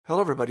Hello,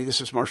 everybody. This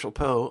is Marshall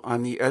Poe.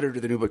 I'm the editor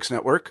of the New Books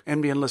Network.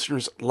 NBN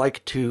listeners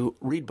like to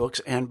read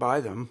books and buy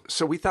them.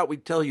 So we thought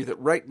we'd tell you that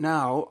right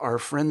now, our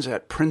friends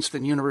at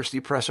Princeton University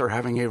Press are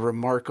having a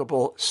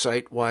remarkable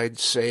site-wide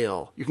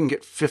sale. You can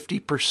get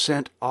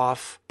 50%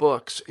 off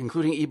books,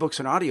 including ebooks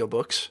and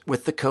audiobooks,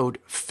 with the code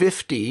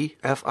 50,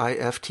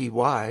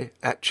 F-I-F-T-Y,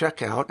 at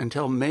checkout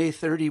until May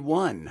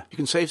 31. You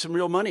can save some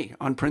real money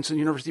on Princeton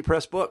University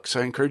Press books.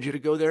 I encourage you to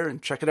go there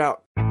and check it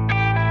out.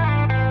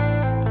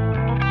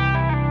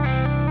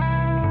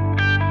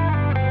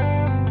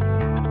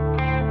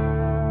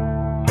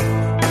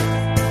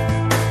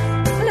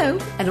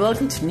 And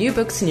welcome to New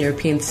Books in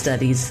European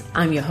Studies.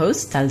 I'm your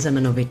host, Tal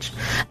Zemanovic.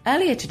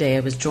 Earlier today, I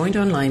was joined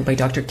online by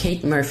Dr.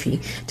 Kate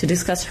Murphy to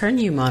discuss her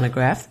new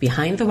monograph,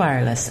 Behind the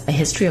Wireless, A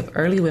History of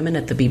Early Women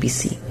at the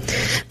BBC.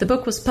 The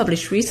book was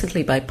published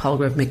recently by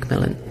Palgrave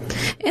Macmillan.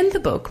 In the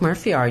book,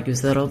 Murphy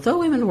argues that although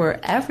women were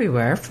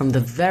everywhere from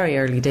the very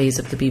early days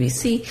of the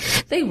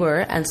BBC, they were,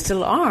 and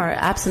still are,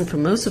 absent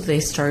from most of the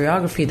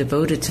historiography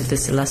devoted to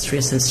this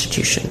illustrious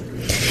institution.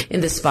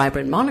 In this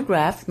vibrant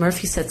monograph,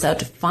 Murphy sets out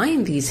to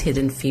find these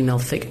hidden female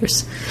figures.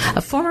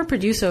 A former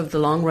producer of the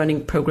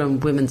long-running programme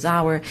Women's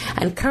Hour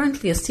and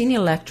currently a senior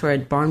lecturer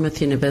at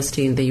Bournemouth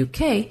University in the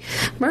UK,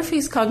 Murphy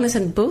is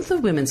cognizant both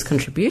of women's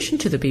contribution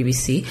to the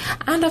BBC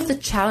and of the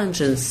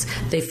challenges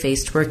they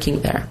faced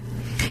working there.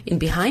 In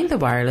Behind the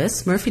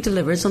Wireless, Murphy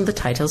delivers on the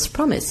title's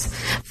promise.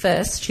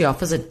 First, she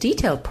offers a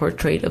detailed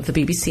portrait of the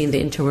BBC in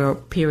the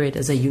interwar period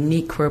as a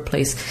unique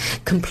workplace,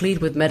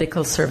 complete with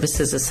medical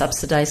services, a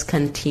subsidised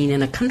canteen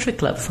and a country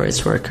club for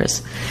its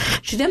workers.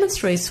 She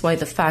demonstrates why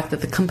the fact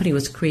that the company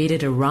was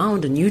created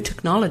around a new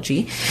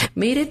technology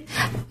made it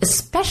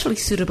especially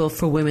suitable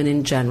for women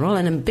in general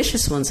and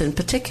ambitious ones in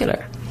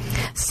particular.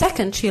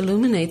 Second, she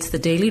illuminates the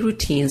daily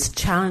routines,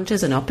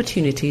 challenges and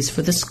opportunities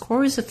for the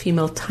scores of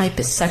female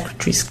typists,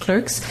 secretaries,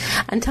 clerks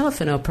and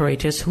telephone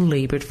operators who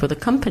laboured for the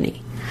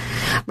company.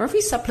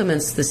 Murphy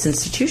supplements this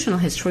institutional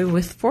history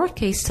with 4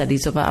 case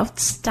studies of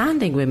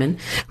outstanding women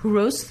who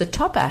rose to the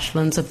top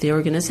echelons of the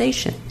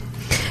organisation.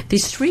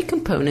 These 3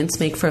 components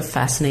make for a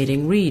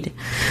fascinating read.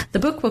 The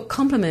book will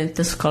complement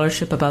the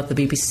scholarship about the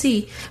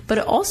BBC, but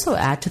also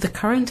add to the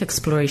current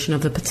exploration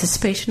of the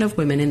participation of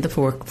women in the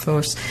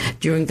workforce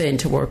during the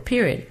interwar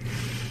period.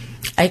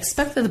 I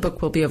expect that the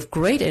book will be of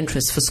great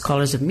interest for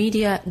scholars of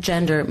media,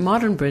 gender,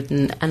 modern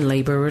Britain, and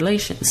labour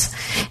relations.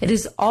 It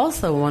is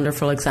also a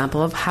wonderful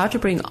example of how to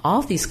bring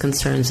all these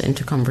concerns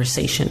into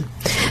conversation.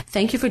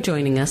 Thank you for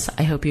joining us.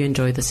 I hope you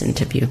enjoyed this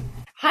interview.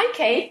 Hi,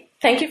 Kate.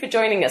 Thank you for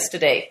joining us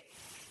today.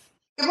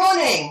 Good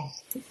morning.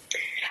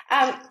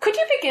 Could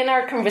you begin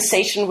our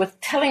conversation with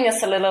telling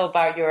us a little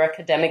about your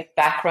academic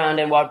background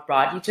and what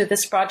brought you to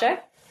this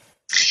project?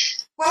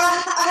 Well,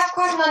 I have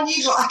quite an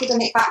unusual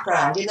academic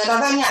background in that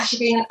I've only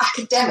actually been an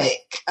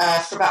academic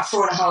for about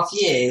 4.5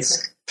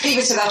 years.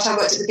 Previous to that, I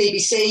worked at the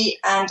BBC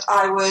and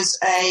I was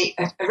a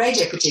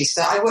radio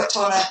producer. I worked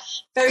on a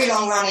very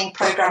long-running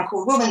programme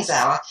called Women's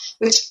Hour,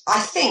 which I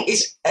think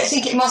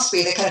it must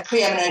be the kind of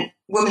preeminent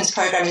women's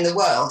programme in the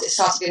world. It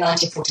started in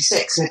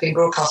 1946 and has been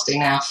broadcasting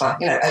now for,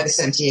 over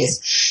 70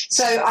 years.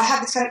 So I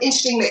have this kind of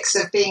interesting mix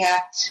of being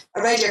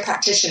a radio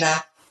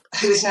practitioner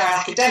who is now an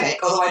academic,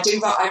 although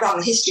I run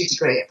a history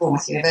degree at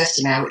Bournemouth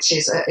University now, which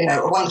is a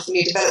wonderful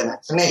new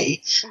development for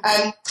me.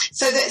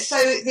 So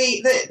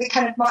the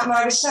kind of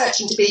my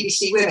research into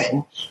BBC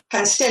women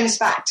kind of stems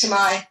back to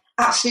my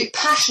absolute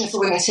passion for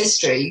women's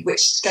history,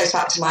 which goes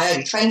back to my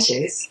early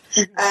 20s.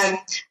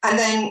 And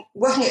then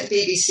working at the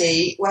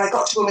BBC, when I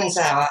got to Women's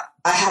Hour,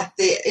 I had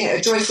the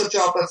joyful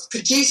job of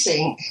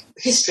producing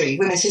history,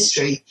 women's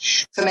history,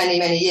 for many,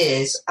 many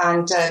years.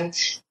 And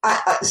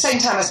at the same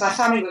time as my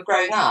family were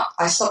growing up,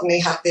 I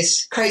suddenly had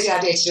this crazy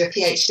idea to do a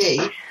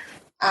PhD.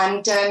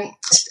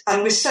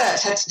 And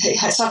research had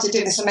started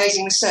doing this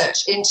amazing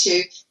research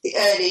into the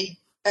early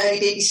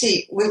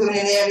BBC, women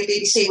in the early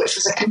BBC, which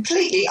was a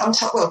completely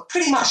untold, well,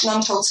 pretty much an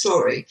untold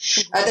story.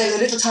 There was a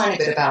little tiny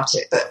bit about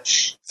it,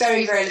 but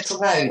very, very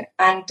little known.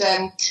 And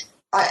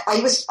I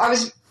was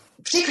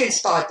particularly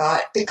inspired by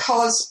it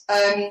because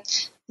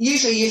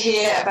usually you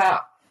hear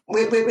about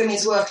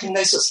women's work and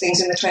those sorts of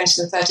things in the 20s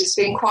and 30s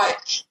being quite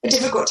a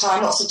difficult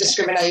time, lots of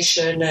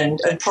discrimination and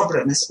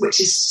problems, which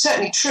is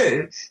certainly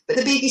true. But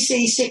the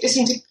BBC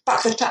seemed to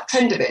back the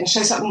trend of it and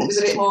show something that was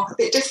a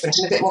bit different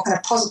and a bit more kind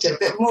of positive, a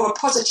bit more of a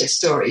positive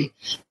story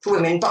for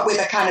women, but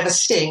with a kind of a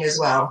sting as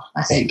well,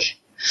 I think.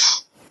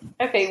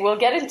 Okay, we'll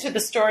get into the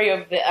story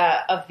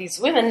of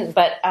these women,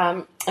 but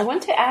I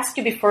want to ask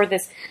you before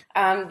this,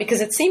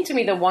 because it seemed to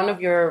me that one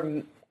of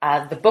your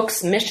the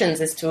book's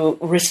missions is to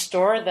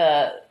restore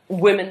the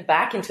women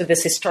back into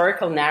this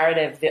historical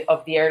narrative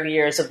of the early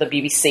years of the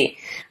BBC.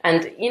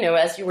 And,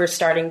 as you were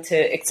starting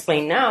to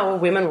explain now,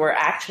 women were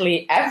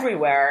actually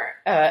everywhere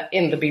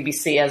in the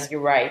BBC, as you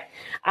write.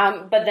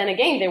 But then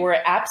again, they were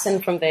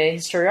absent from the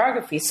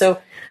historiography. So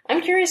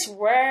I'm curious,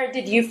 where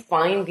did you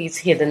find these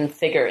hidden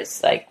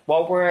figures? Like,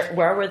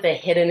 where were they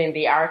hidden in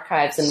the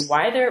archives and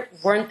why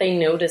weren't they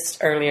noticed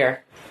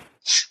earlier?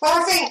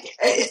 Well, I think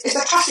it's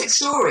a classic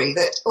story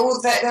that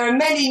there are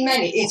many,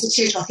 many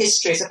institutional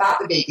histories about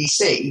the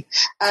BBC,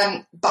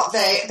 but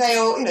they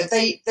all,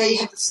 they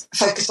have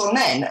focused on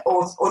men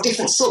or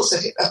different sorts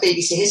of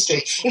BBC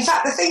history. In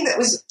fact, the thing that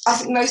was, I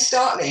think, most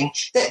startling,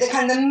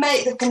 the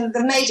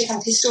major kind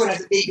of historian of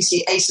the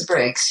BBC, Asa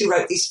Briggs, who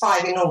wrote these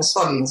 5 enormous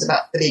volumes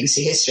about the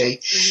BBC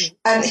history,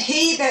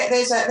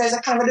 there's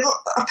a kind of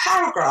a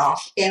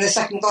paragraph in the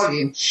second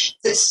volume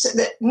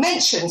that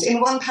mentions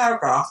in one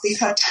paragraph these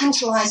kind of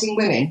tantalising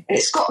women, and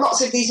it's got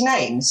lots of these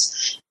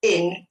names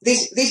in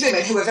these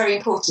women who were very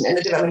important in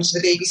the development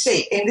of the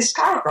BBC in this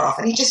paragraph,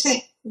 and you just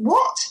think,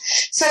 what?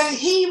 So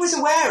he was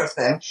aware of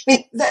them. I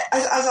mean,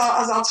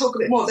 as I'll talk a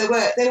bit more, there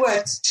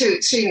were 2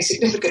 extremely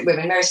significant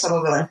women, Mary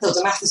Somerville and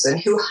Hilda Matheson,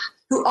 who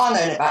are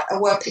known about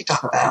and were picked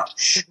up about.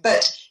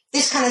 But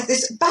this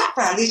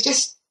background, there's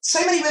just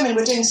so many women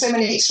were doing so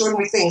many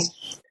extraordinary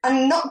things,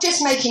 and not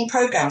just making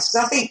programmes,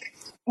 because I think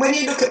when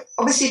you look at,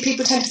 obviously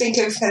people tend to think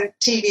of kind of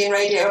TV and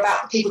radio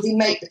about the people who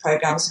make the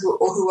programmes who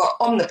are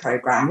on the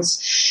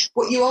programmes.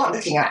 What you aren't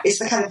looking at is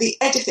the kind of the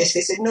edifice,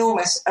 this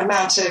enormous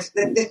amount of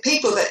the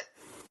people that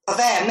are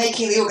there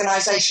making the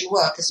organisation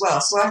work as well.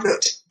 So I've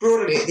looked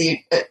broadly at the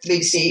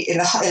BBC in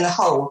the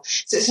whole.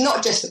 So it's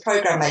not just the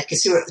programme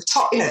makers who are at the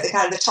top, the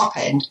kind of the top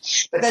end,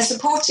 but they're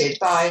supported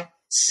by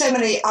so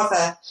many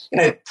other,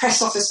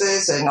 press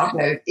officers, and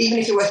even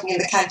if you're working in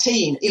the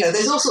canteen,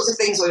 there's all sorts of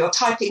things where you're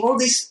typing. All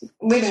these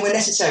women were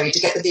necessary to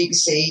get the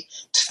BBC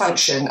to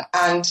function,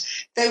 and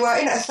they were,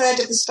 a third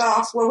of the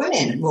staff were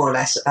women, more or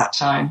less, at that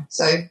time.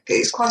 So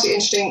it's quite an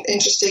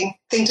interesting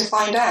thing to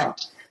find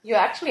out. You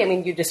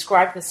actually, you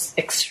described this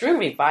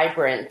extremely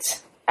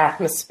vibrant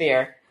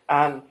atmosphere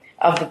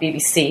of the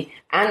BBC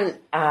and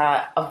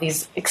of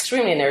these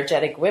extremely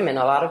energetic women,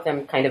 a lot of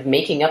them kind of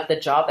making up the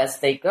job as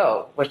they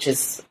go, which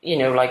is,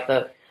 like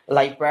the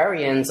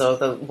librarians or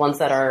the ones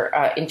that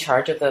are in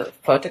charge of the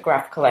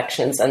photograph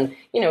collections and,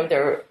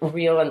 their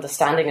real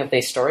understanding of the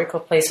historical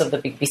place of the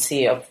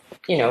BBC, of,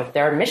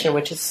 their mission,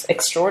 which is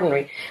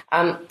extraordinary.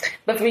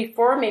 But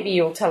before maybe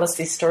you'll tell us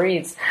these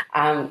stories,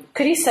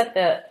 could you set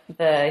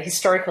the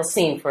historical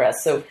scene for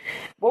us? So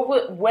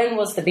when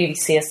was the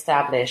BBC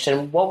established,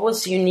 and what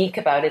was unique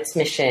about its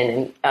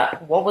mission, and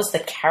what was the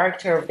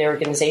character of the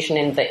organisation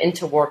in the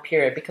interwar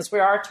period? Because we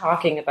are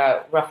talking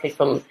about roughly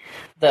from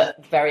the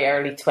very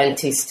early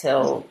 20s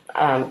till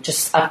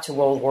just up to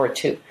World War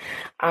II.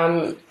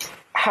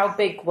 How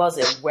big was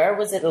it? Where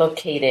was it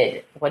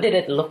located? What did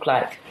it look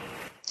like?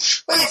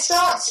 Well, it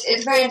starts at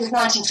the very end of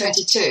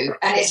 1922,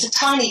 and it's a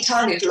tiny,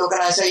 tiny little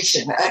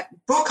organisation.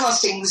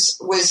 Broadcasting was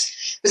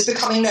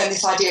becoming known.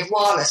 This idea of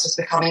wireless was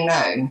becoming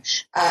known,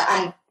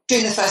 and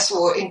during the First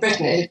War in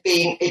Britain,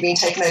 it had been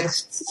taken over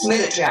for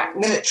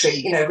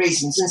military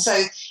reasons, and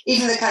so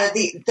even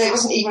there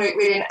wasn't even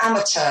really an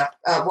amateur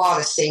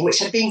wireless scene, which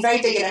had been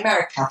very big in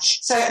America.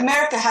 So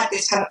America had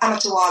this kind of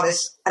amateur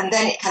wireless, and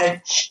then it kind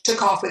of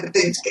took off with a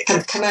big kind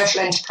of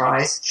commercial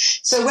enterprise.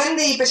 So when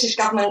the British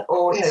government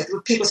or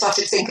people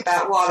started to think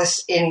about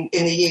wireless in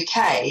the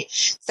UK,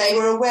 they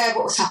were aware of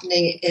what was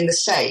happening in the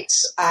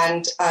States,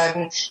 and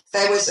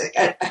there was a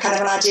kind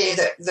of an idea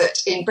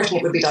that in Britain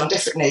it would be done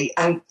differently,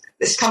 and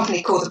this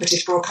company called the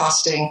British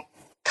Broadcasting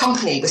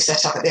Company was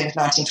set up at the end of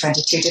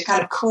 1922 to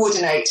kind of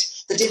coordinate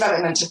the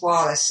development of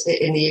wireless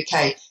in the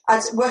UK,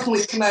 as working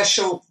with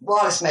commercial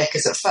wireless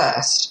makers at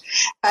first.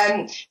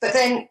 But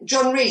then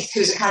John Reith,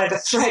 who's a kind of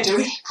a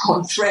really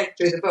important thread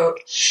through the book,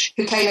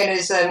 who came in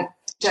as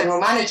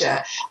general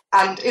manager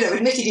and,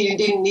 admitted he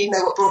didn't even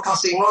know what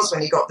broadcasting was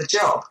when he got the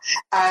job,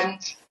 had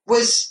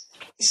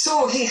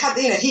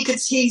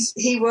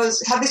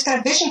this kind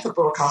of vision for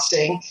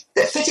broadcasting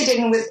that fitted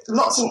in with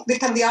lots of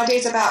the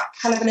ideas about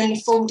kind of an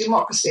informed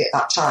democracy at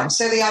that time.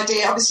 So the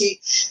idea, obviously,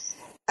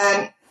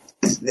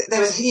 there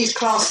was a huge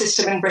class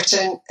system in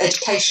Britain.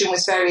 Education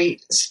was very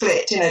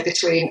split,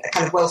 between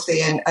kind of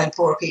wealthy and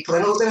poorer people,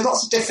 and there were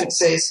lots of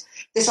differences.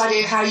 This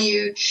idea of how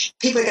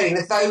people are getting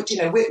the vote.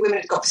 Women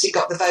had obviously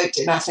got the vote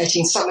in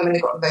 1918. Some women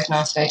had got the vote in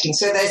 1918.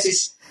 So there's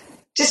this.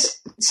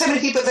 Just so many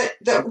people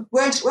that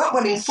weren't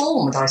well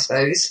informed, I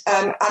suppose,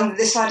 and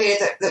this idea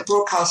that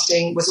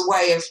broadcasting was a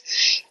way of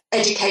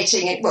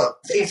educating,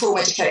 inform,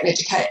 educate,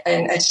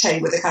 and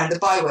entertain were the kind of the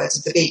bywords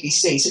of the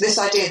BBC. So this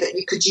idea that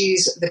you could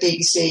use the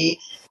BBC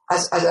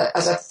as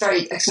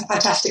a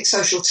fantastic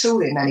social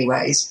tool in many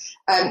ways,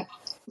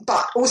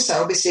 but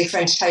also obviously for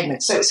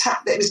entertainment. So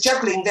it was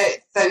juggling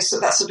that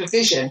sort of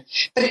vision.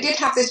 But it did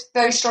have this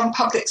very strong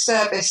public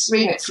service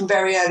remit from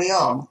very early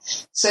on.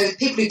 So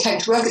people who came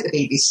to work at the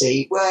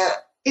BBC were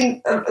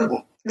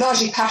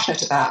largely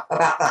passionate about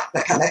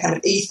that kind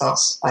of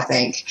ethos, I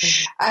think.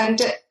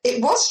 And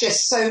it was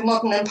just so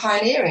modern and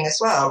pioneering as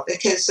well,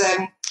 because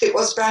it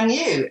was brand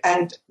new.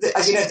 And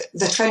as you know,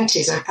 the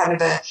 20s are kind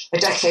of a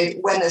decade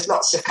when there's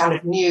lots of kind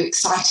of new,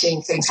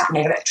 exciting things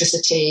happening,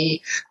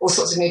 electricity, all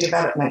sorts of new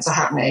developments are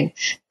happening.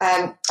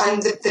 And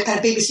the kind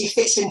of BBC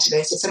fits into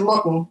this. It's a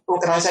modern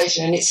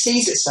organisation, and it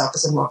sees itself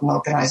as a modern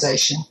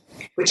organisation,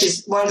 which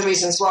is one of the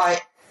reasons why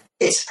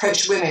its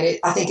approach to women,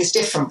 I think, is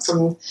different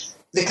from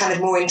the kind of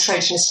more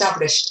entrenched and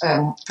established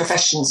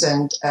professions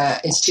and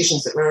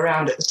institutions that were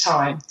around at the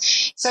time.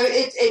 So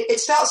it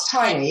starts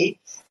tiny,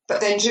 but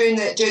then during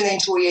the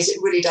interwar years,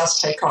 it really does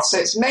take off. So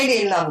it's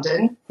mainly in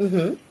London,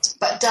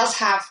 but does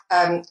have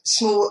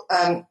small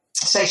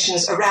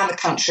stations around the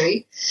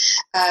country.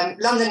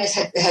 London is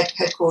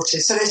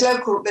headquarters. So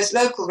there's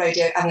local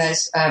radio and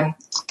there's kind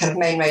of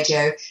main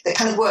radio that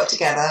kind of work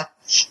together.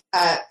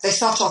 They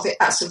start off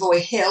at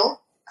Savoy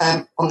Hill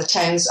on the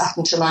Thames up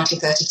until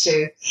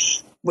 1932,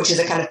 which is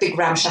a kind of big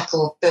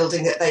ramshackle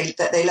building that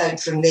they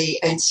loaned from the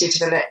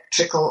Institute of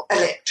Electrical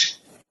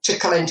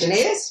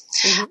Engineers.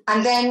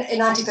 And then in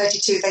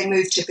 1932, they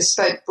moved to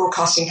Bespoke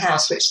Broadcasting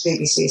House, which the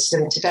BBC is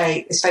still in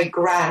today. It's a very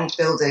grand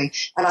building.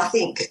 And I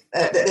think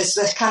that there's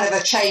kind of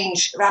a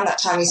change. Around that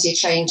time, you see a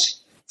change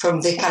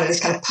from this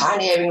kind of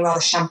pioneering, rather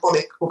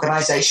shambolic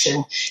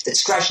organisation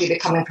that's gradually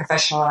becoming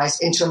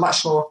professionalised into a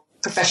much more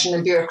professional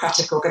and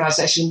bureaucratic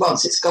organisation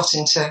once it's got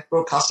into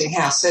Broadcasting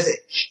House. So that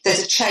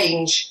there's a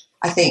change,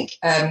 I think,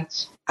 and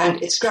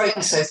it's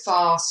growing so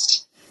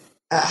fast.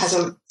 Has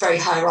a very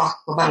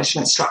hierarchical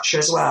management structure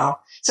as well.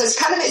 So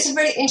it's a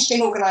really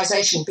interesting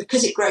organisation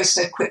because it grows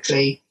so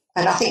quickly.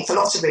 And I think for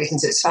lots of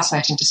reasons, it's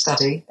fascinating to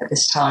study at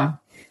this time.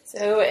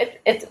 So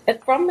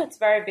it from its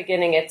very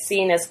beginning, it's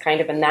seen as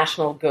kind of a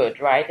national good,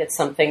 right? It's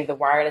something the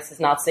wireless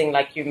is not seen,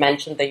 like you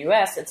mentioned, the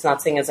US, it's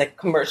not seen as a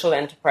commercial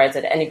enterprise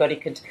that anybody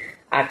could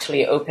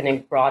actually open a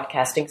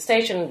broadcasting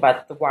station,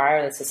 but the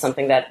wireless is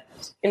something that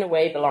in a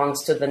way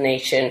belongs to the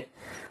nation.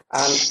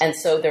 And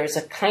so there's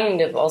a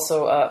kind of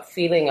also a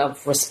feeling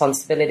of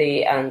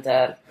responsibility and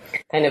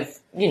kind of,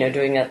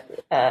 doing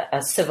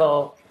a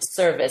civil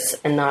service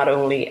and not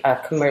only a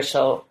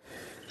commercial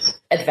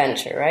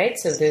adventure, right?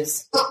 So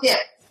there's... Well, yeah,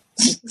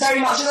 very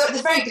much. At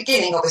the very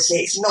beginning, obviously,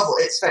 it's a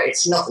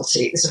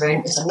novelty.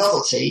 It's a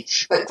novelty,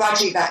 but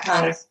gradually that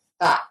kind of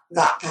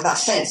that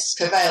sense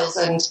prevails,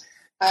 and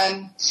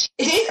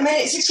it is. I mean,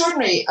 it's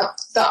extraordinary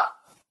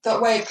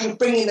that way of kind of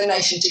bringing the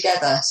nation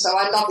together. So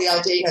I love the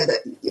idea,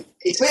 that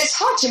it's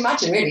hard to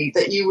imagine, really,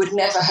 that you would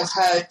never have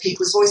heard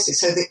people's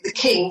voices. So the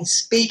King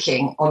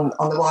speaking on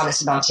the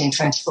wireless in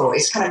 1924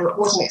 is kind of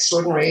what an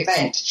extraordinary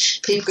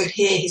event. People could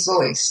hear his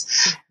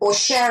voice, or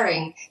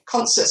sharing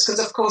concerts, because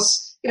of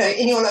course,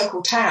 in your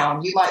local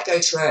town, you might go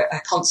to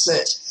a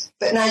concert,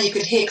 but now you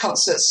could hear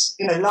concerts,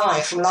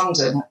 live from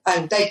London,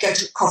 and they'd go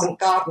to Covent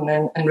Garden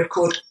and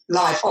record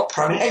live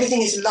opera. I mean,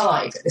 everything is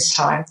live at this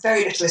time.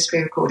 Very little is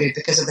pre-recorded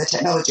because of the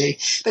technology.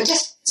 But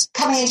just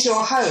coming into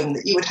your home,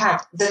 that you would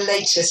have the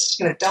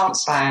latest,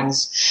 dance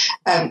bands,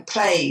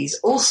 plays,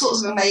 all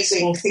sorts of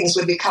amazing things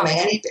would be coming.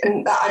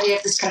 And that idea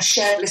of this kind of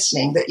shared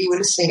listening, that you were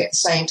listening at the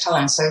same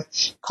time. So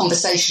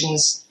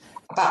conversations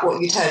about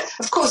what you'd heard.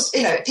 Of course,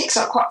 it picks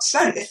up quite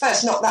slowly. At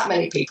first, not that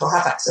many people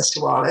have access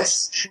to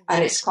wireless,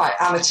 and it's quite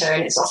amateur,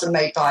 and it's often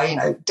made by,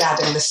 dad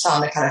and the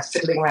son are kind of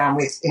fiddling around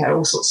with,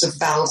 all sorts of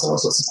valves and all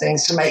sorts of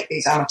things to make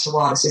these amateur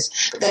wirelesses.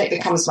 But then it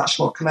becomes much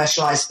more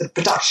commercialised, the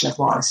production of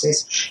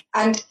wirelesses.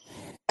 And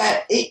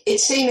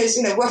it's seen as,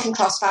 working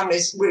class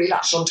families really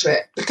latch onto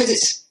it because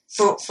it's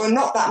for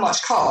not that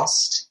much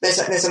cost. There's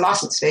a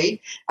licence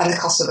fee and the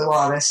cost of the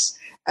wireless.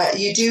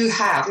 You do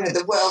have,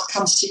 the world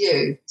comes to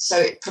you. So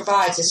it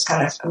provides this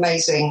kind of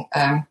amazing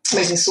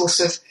source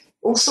of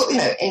also,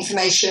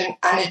 information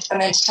and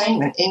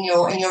entertainment in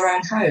your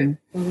own home.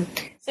 Mm-hmm.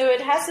 So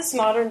it has this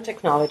modern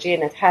technology,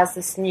 and it has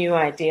this new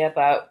idea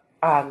about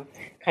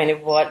kind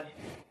of what,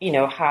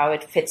 how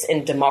it fits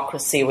in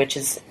democracy, which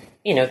is,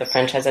 the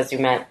franchise, as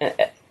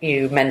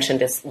you mentioned,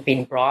 has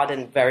been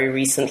broadened very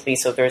recently.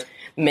 So there's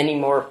many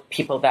more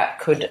people that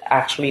could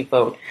actually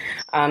vote.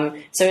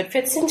 So it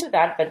fits into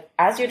that. But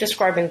as you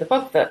describe in the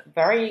book, the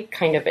very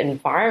kind of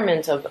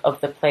environment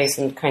of the place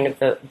and kind of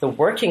the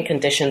working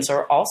conditions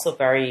are also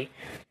very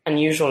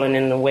unusual and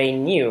in a way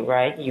new,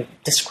 right? You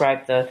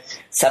describe the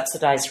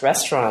subsidized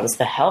restaurants,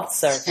 the health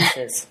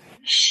services.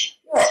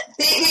 Yeah,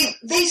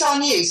 these are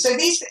new. So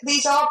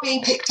these are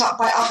being picked up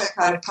by other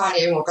kind of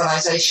pioneering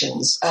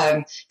organisations.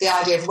 The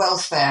idea of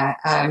welfare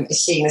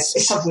is seen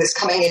as something that's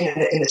coming in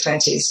the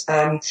 20s.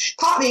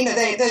 Partly,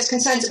 there's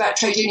concerns about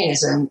trade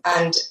unionism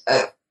and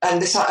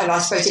I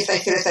suppose if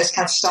there's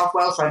kind of staff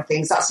welfare and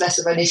things, that's less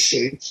of an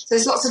issue. So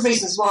there's lots of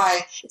reasons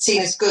why it's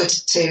seen as good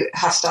to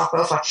have staff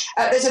welfare.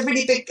 There's a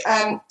really big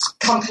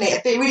company,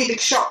 a really big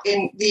shop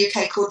in the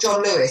UK called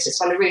John Lewis. It's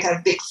one of a really kind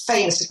of big,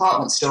 famous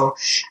department store.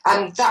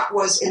 And that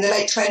was in the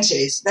late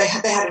 20s. They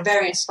had a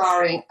very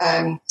inspiring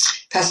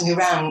person who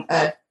ran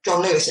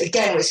John Lewis.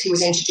 Again, he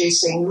was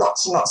introducing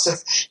lots and lots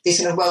of these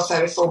kind of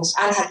welfare reforms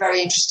and had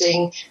very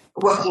interesting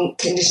working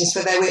conditions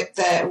for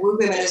their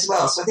women as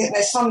well. So I think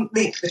there's some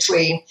link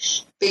between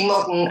being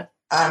modern,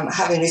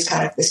 having this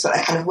kind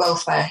of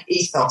welfare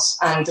ethos,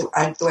 and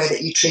the way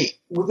that you treat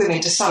women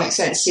to some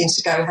extent seems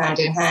to go hand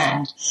in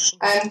hand.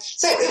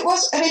 So it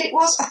was.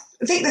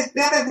 I think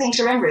the other thing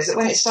to remember is that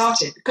when it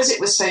started, because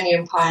it was so new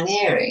and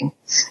pioneering,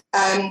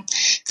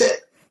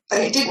 that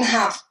and it didn't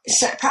have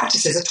set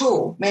practices at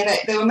all. I mean,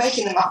 they were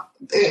making them up.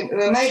 They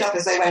were made up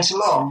as they went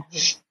along,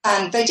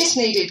 and they just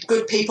needed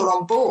good people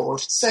on board.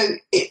 So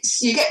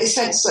you get this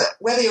sense that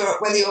whether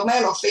you're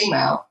male or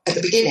female at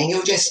the beginning,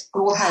 you're just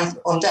all hands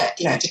on deck,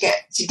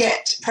 to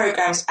get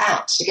programs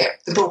out, to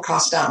get the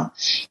broadcast done.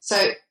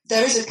 So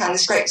there is a kind of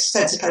this great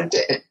sense of kind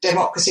of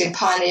democracy and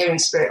pioneering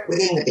spirit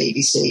within the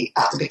BBC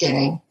at the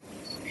beginning,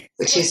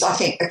 which is, I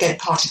think, again,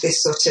 part of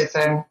this sort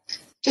of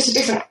just a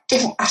different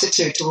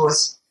attitude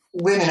towards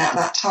women at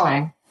that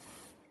time.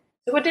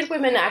 So what did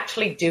women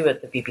actually do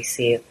at the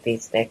BBC of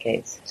these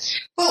decades?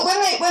 Well,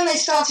 when they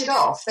started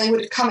off, they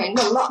would have come in.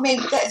 Well, I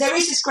mean, there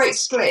is this great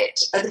split.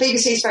 The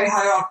BBC is very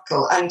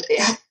hierarchical, and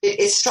it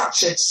is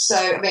structured. So,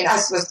 I mean,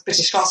 as was the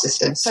British class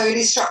system, so it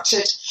is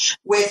structured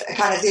with a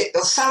kind of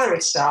your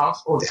salaried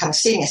staff or the kind of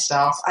senior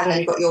staff, and then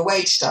you've got your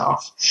wage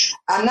staff,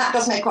 and that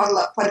does make quite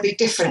a big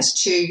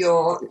difference to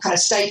your kind of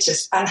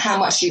status and how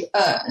much you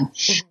earn.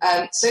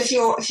 So if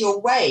you're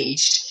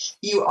waged,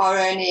 you are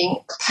earning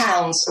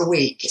 £1 a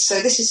week. So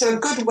a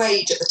good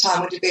wage at the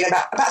time would have been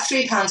about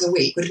 £3 a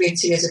week would have been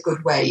seen as a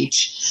good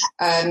wage.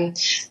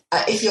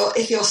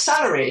 If you're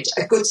salaried,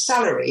 a good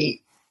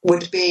salary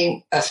would have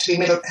been have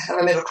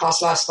a middle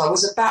class lifestyle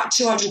was about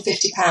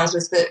 £250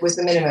 was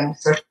the minimum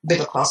for a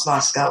middle class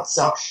lifestyle.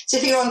 So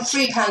if you're on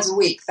 £3 a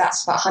week,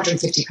 that's about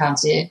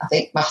 £150 a year. I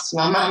think my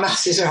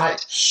maths is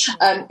right.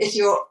 If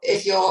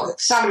you're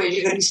salaried,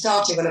 you're going to be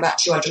starting on about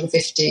 £250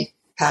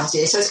 a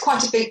year. So it's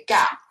quite a big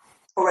gap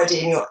already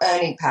in your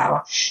earning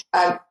power,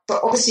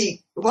 but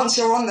obviously once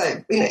you're on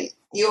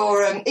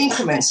your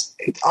increments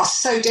are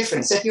so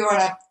different. So if you're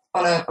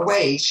on a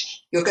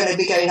wage, you're going to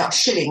be going up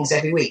shillings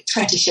every week,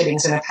 20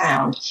 shillings and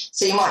 £1.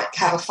 So you might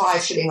have a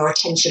 5 shilling or a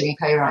 10 shilling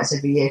pay rise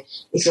every year.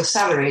 If you're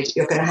salaried,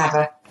 you're going to have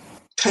a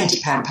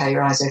 £20 pay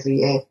rise every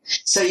year.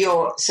 So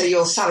your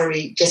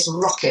salary just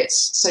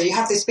rockets. So you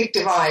have this big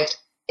divide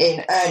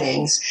in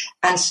earnings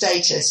and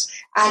status.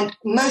 And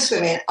most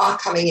women are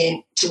coming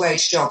in to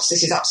wage jobs.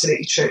 This is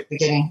absolutely true at the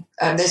beginning.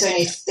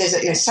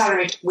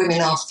 Salaried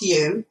women are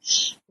few.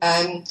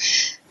 And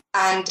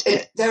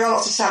there are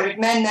lots of salaried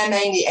men. They're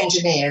mainly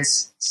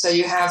engineers. So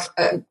you have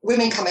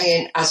women coming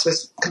in, as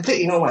was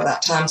completely normal at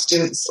that time, to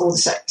do with all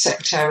the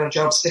secretarial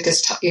jobs,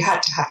 because you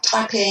had to have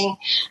typing,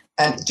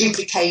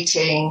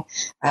 duplicating,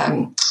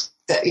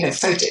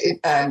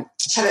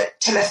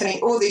 telephony,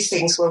 all these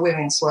things were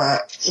women's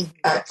work.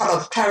 Quite a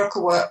lot of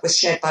clerical work was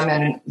shared by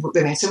men and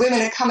women. So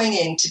women are coming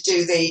in to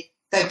do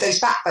those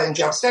backbone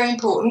jobs. Very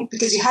important,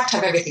 because you have to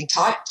have everything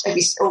typed,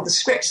 all the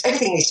scripts,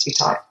 everything needs to be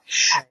typed.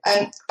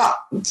 But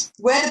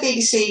where the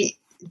BBC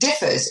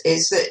differs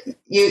is that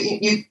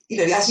you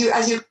as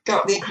you go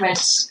up the incremental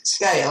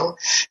scale,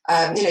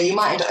 you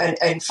might end up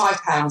earning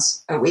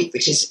 £5 a week,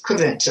 which is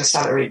equivalent to a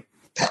salary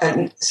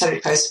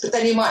post, but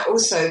then you might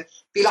also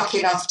be lucky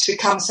enough to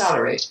become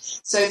salaried.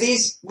 So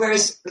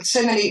whereas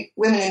so many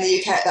women in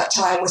the UK at that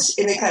time was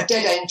in the kind of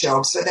dead end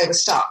jobs where they were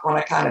stuck on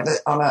a kind of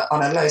on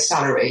a low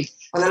salary,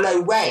 on a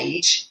low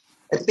wage.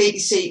 At the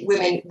BBC,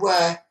 women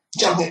were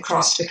jumping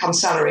across to become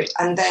salaried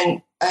and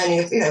then earning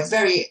a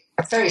very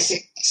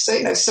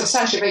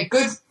substantially very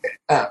good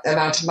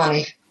amount of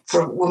money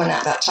for a woman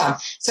at that time.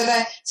 So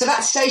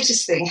that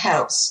status thing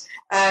helps.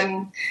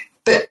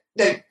 But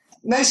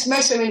most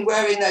women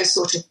were in those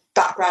sort of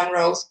background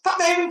roles, but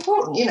they're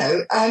important.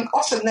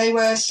 Often they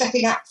were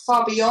stepping out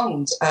far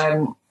beyond.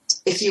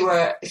 If you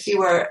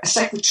were a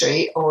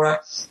secretary or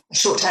a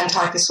short-term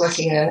typist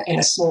working in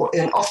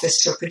an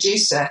office to a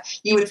producer,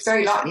 you would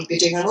very likely be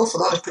doing an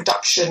awful lot of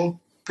production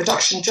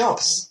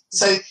jobs.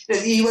 So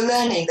you were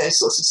learning those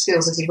sorts of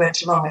skills as you went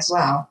along as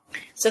well.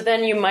 So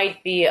then you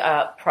might be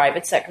a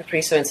private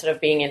secretary. So instead of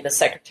being in the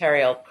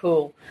secretarial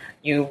pool,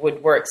 you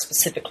would work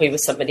specifically with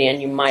somebody, and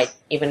you might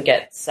even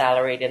get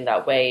salaried in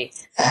that way.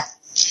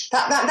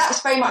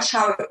 That's very much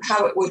how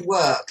it would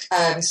work.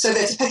 So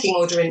there's a pecking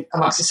order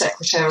amongst the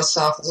secretarial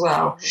staff as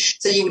well.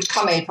 So you would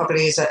come in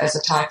probably as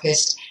a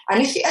typist,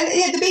 and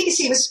the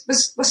BBC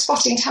was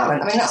spotting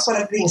talent. I mean, that's one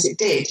of the things it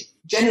did.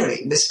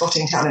 Generally, was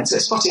spotting talent. So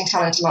it's spotting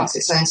talent amongst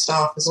its own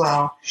staff as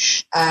well.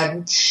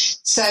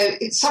 So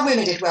some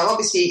women did well.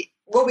 Obviously,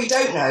 what we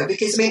don't know,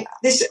 because I mean,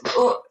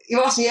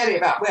 you asked me earlier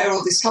about where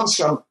all this comes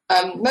from.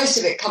 Most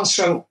of it comes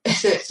from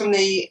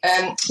the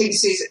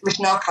BBC's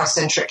Written Archive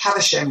Centre at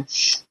Caversham,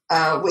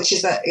 which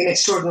is an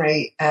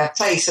extraordinary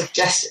place of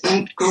just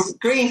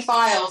green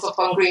files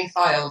upon green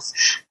files.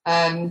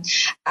 And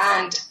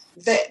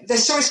the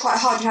story's quite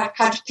hard. You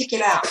had to pick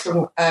it out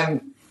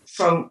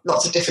from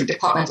lots of different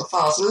departmental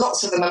files.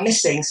 Lots of them are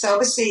missing. So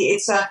obviously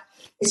it's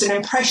an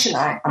impression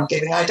I'm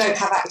giving. I didn't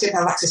have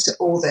access to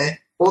all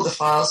the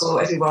files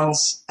or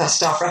everyone's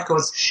staff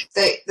records.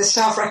 The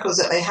staff records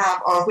that they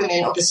have are of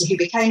women, obviously, who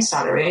became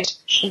salaried.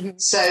 Mm-hmm.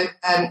 So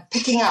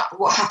picking up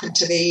what happened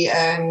to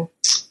the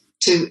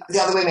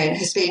other women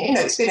has been,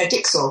 it's been a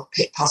jigsaw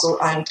puzzle,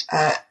 and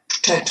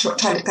trying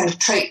to kind of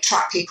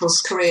track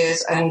people's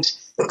careers and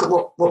look at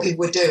what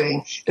people were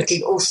doing,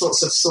 looking at all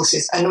sorts of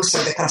sources, and also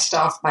the kind of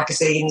staff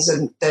magazines,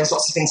 and there was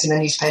lots of things in the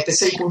newspapers.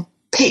 So you can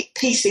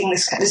piecing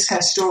this kind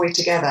of story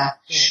together.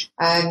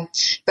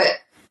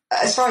 But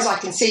as far as I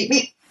can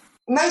see,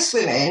 most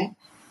women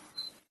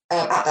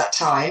at that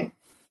time,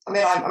 I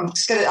mean, I'm going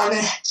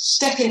to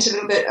step into a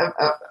little bit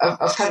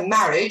of kind of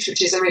marriage,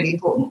 which is a really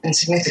important and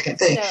significant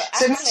thing. No,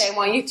 actually, I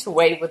want you to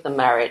wait with the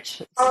marriage.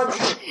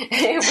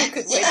 If we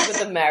could wait with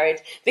the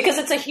marriage, because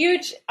it's a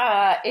huge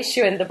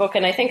issue in the book,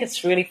 and I think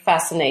it's really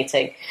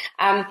fascinating.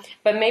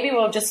 But maybe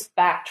we'll just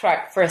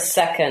backtrack for a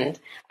second,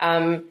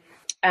 and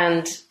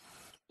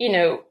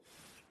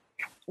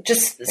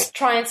just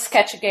try and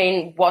sketch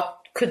again what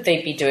could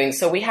they be doing?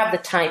 So we have the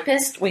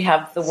typist, we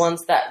have the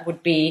ones that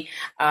would be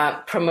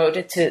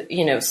promoted to,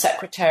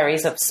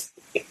 secretaries of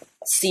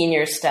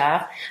senior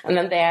staff, and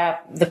then they have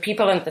the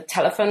people in the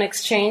telephone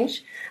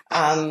exchange.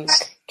 Can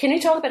you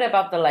talk a bit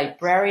about the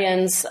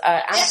librarians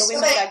and the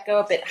women that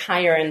go a bit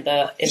higher in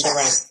the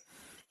ranks?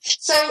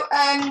 So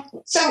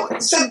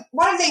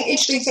one of the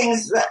interesting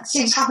things that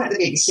seems to happen at the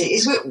BBC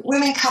is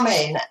women come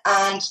in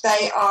and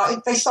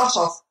they start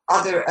off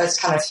either as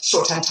kind of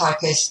short-term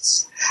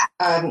typists,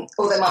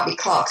 or they might be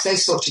clerks,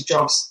 those sort of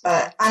jobs.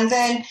 And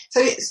then, so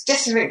it's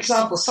just for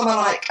example, someone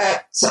like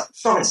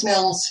Florence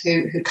Mills,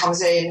 who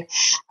comes in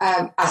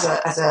as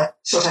a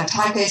short-term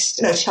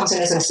typist. No, she comes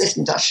in as an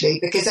assistant actually,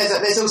 because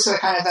there's also a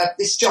kind of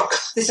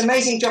this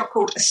amazing job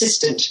called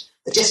assistant.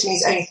 That just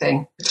means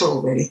anything at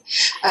all, really.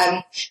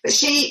 But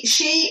she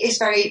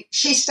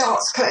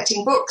starts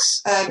collecting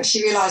books.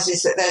 She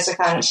realises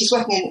that she's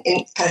working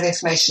in kind of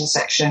information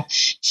section.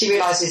 She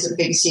realises that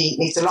the BBC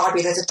needs a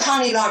library. There's a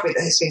tiny library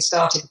that has been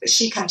started, but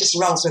she kind of just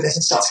runs with it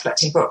and starts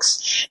collecting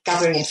books,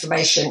 gathering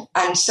information.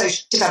 And so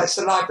she develops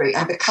the library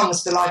and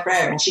becomes the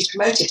librarian. She's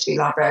promoted to be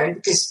librarian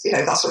because,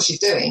 that's what she's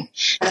doing.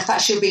 And in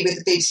fact, she'll be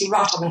with the BBC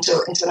right up into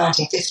the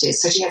 1950s.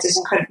 So she has this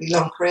incredibly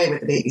long career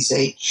with the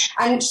BBC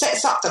and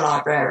sets up the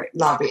library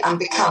and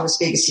becomes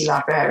BBC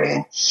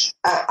librarian,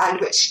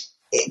 and which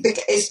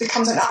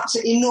becomes an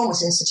absolutely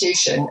enormous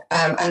institution,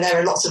 and there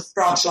are lots of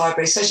branch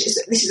libraries. So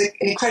this is an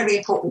incredibly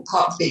important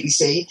part of the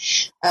BBC,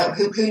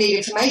 who need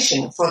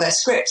information for their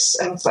scripts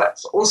and for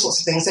all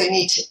sorts of things. They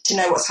need to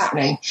know what's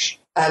happening.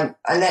 And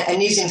a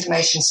news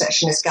information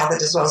section is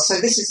gathered as well.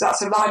 So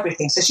that's a library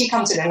thing. So she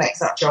comes in and makes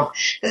that job.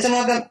 There's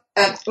another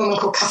woman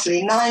called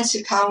Kathleen Nines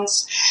who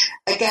comes.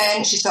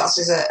 Again, she starts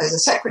as a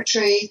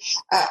secretary.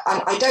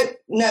 And I don't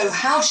know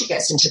how she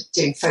gets into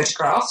doing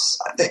photographs,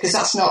 because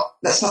that's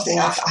nothing.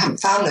 I haven't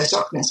found those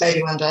documents.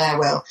 Maybe one day I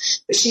will.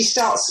 But she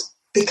starts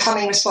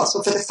becoming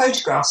responsible for the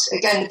photographs.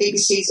 Again, the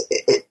BBC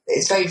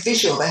is very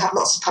visual. They have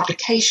lots of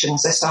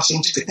publications. They're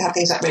starting to have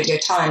things like Radio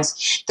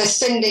Times.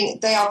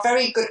 They are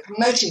very good at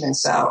promoting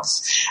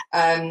themselves.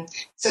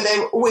 So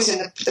they're always in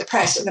the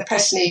press, and the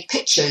press need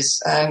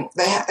pictures.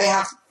 They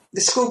have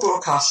the school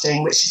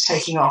broadcasting, which is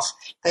taking off.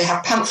 They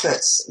have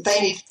pamphlets. They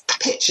need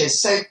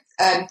pictures. So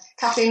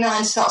Kathleen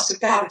Nines starts to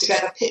gather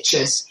together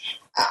pictures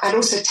and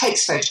also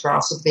takes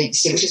photographs of the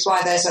BBC, which is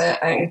why there's an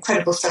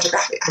incredible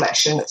photographic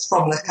collection that's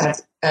from the kind of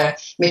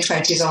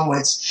mid-20s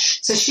onwards.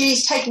 So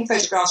she's taking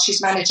photographs,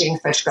 she's managing the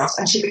photographs,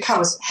 and she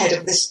becomes head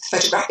of this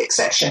photographic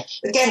section,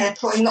 again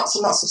employing lots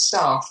and lots of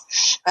staff.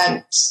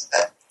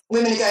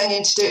 Women are going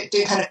in to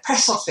do kind of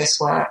press office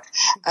work.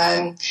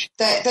 They're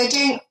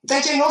doing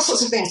all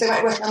sorts of things. They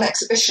might be working on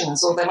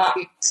exhibitions, or they might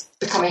be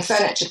becoming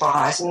furniture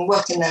buyers and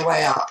working their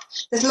way up.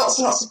 There's lots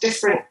and lots of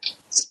different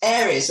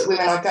areas that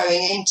women are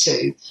going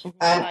into,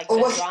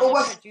 or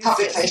working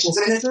publications.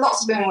 I mean, there's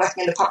lots of women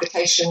working in the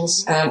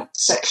publications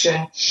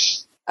section.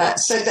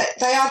 So that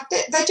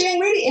they're doing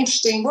really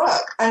interesting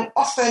work, and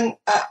often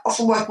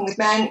working with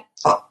men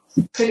at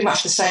pretty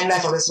much the same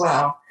level as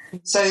well.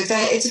 So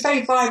it's a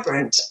very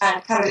vibrant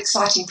and kind of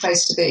exciting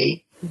place to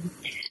be.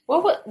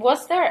 Well,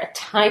 was there a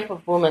type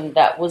of woman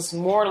that was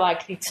more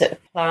likely to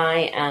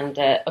apply and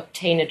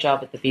obtain a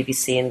job at the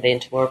BBC in the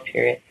interwar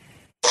period?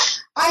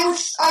 I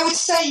would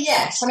say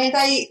yes. I mean,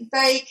 the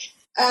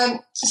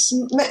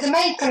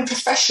main kind of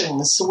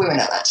professions for women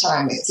at that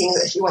time, things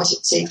that if you wanted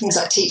to see, things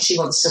like teaching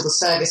or the civil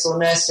service or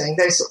nursing,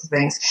 those sorts of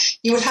things,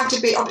 you would have to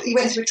be. You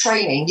went through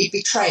training. You'd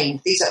be trained.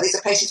 These are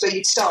places where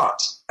you'd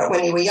start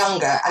when you were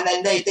younger, and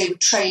then they would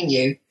train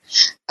you.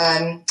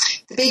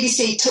 The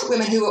BBC took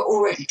women who were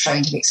already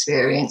trained and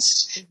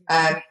experienced.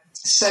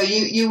 So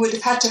you would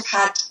have had to have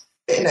had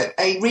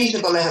a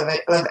reasonable level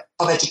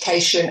of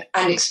education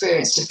and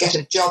experience to get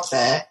a job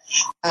there.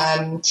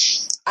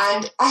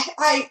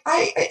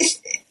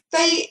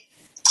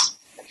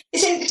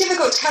 It's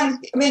difficult to kind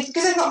of,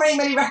 because there's not very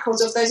many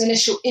records of those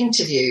initial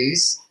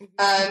interviews.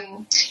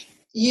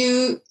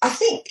 I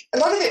think a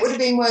lot of it would have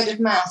been word of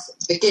mouth at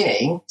the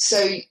beginning. So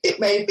it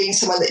may have been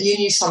someone that you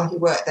knew, someone who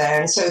worked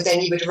there, and so then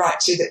you would write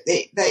to that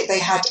they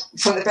had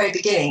from the very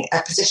beginning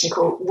a position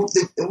called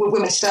the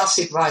Women's Staff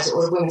Supervisor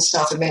or the Women's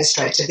Staff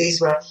Administrator.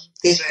 These were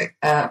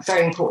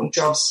very important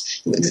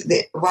jobs.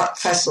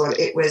 First of all,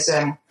 it was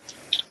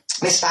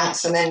Miss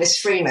Banks and then Miss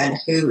Freeman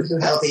who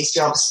held these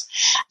jobs,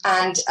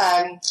 and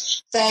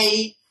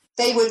they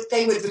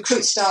would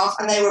recruit staff,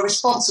 and they were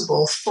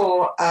responsible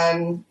for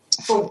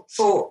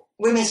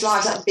women's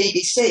lives at the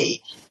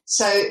BBC.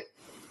 So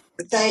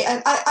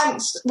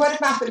word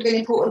of mouth would have been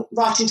important.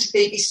 Writing to the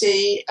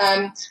BBC,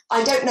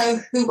 I don't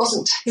know who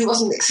wasn't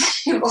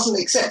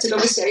accepted.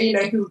 Obviously,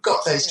 who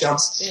got those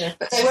jobs,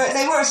 but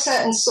they were a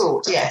certain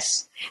sort.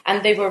 Yes,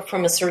 and they were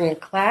from a certain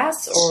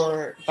class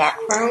or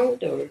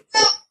background, or.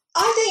 Well,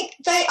 I think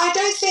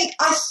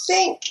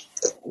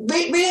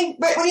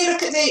when you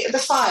look at the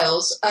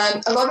files,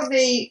 a lot of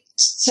the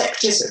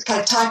secretaries, kind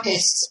of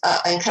typists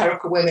and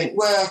clerical women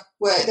were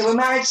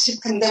married to,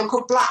 they were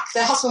called black,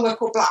 their husbands were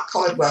called black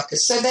collared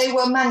workers. So they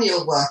were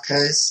manual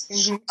workers,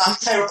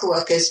 clerical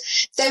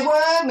workers. They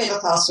were middle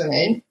class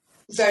women,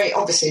 very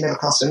obviously middle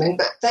class women,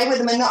 but they were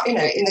the minority,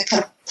 in the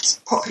kind of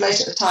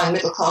population at the time,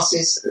 middle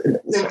classes,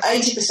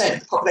 80% of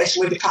the population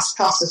would be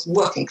classed as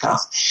working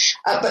class.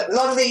 But a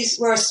lot of these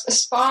were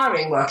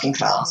aspiring working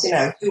class,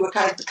 who were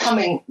kind of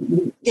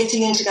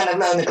getting into kind of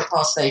low middle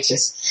class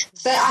status.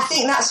 So I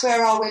think that's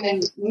where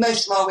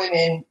most of our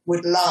women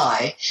would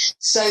lie.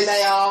 So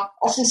they are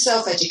often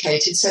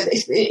self-educated. So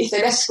if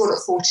they left school at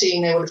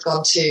 14, they would have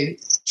gone to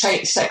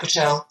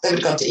secretarial. They would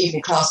have gone to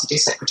evening class to do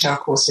secretarial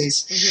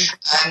courses.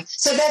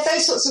 So they're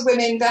those sorts of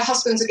women. Their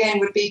husbands again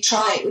would be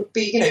trying to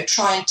be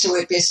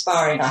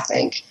aspiring. I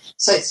think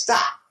so. It's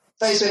that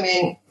those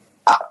women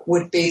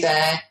would be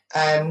there.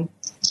 And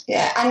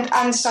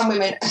some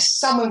women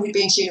who'd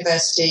been to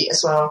university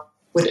as well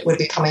would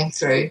be coming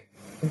through.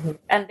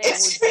 And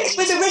it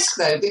was a risk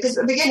though, because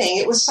at the beginning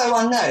it was so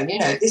unknown.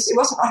 It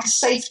wasn't like a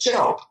safe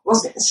job. It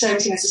wasn't necessarily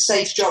seen as a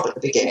safe job at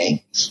the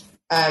beginning.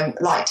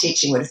 Like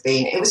teaching would have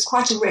been. It was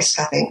quite a risk,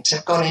 I think, to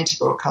have gone into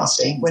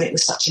broadcasting when it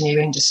was such a new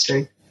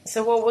industry.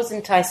 So what was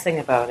enticing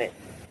about it?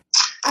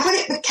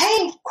 It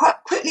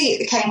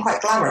became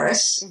quite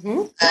glamorous,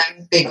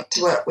 being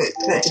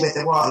connected with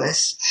the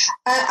wireless.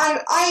 And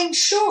I'm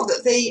sure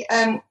that the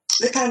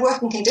kind of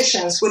working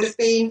conditions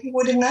people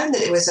would have known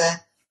that it was a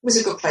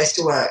good place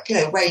to work.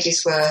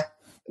 Wages were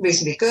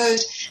reasonably good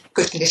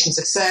conditions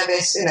of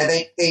service.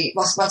 They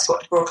once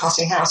got to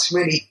Broadcasting House,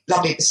 really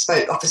lovely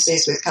bespoke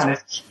offices with kind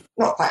of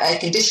not quite air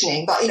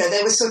conditioning, but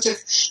there was sort of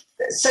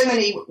so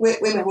many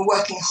women were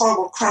working in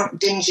horrible, cramped,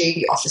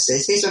 dingy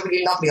offices. These were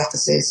really lovely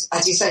offices,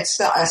 as you said,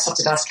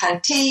 subsidised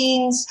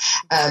canteens.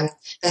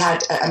 They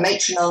had a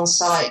matron on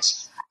site,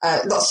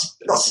 lots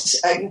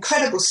of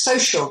incredible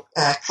social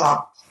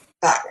club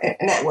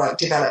network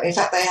developed. In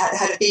fact, they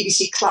had a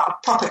BBC club, a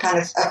proper kind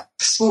of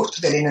sports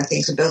pavilion and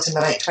things were built in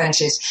the late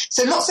 20s.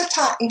 So lots of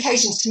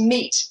occasions to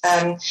meet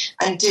and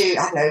do,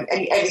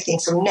 everything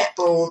from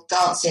netball,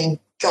 dancing,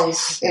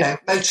 golf,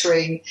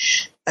 motoring,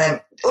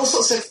 all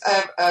sorts of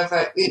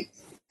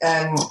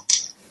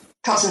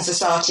clubs and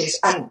societies.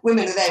 And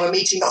women there were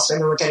meeting, lots of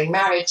women were getting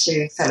married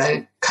to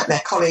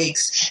their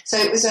colleagues. So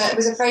it was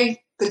a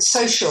very good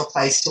social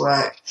place to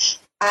work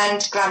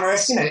and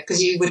glamorous,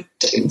 because you would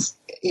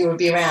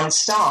be around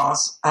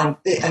stars. And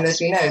as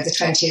we know, the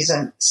 20s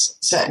and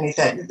certainly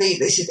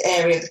this is the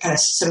area of the kind of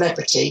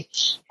celebrity.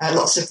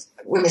 Lots of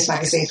women's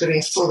magazines were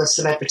being full of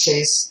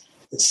celebrities.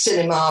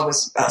 Cinema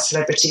was about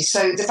celebrities.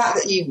 So the fact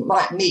that you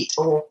might meet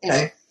or,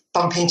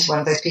 bump into one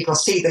of those people,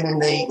 see them in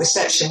the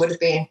reception would have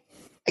been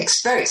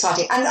very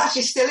exciting. And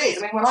actually still is.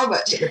 I mean, when I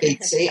worked at the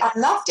BBC, I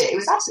loved it. It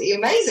was absolutely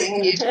amazing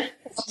when you'd come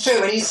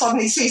through and you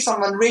suddenly see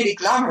someone really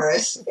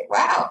glamorous.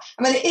 Wow.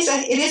 I mean, it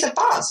is a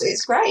buzz.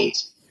 It's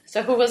great.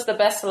 So who was the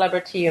best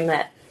celebrity you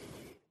met?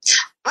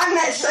 I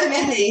met so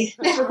many.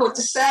 Difficult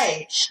to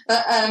say.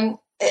 But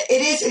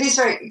it is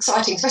very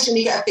exciting, especially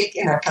when you get a big,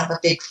 kind of a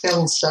big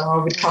film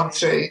star would come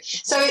through.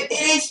 So it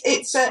is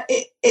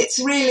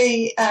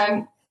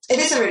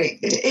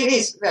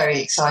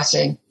very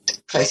exciting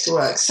place to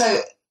work.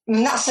 So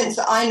in that sense,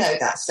 that I know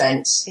that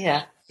sense,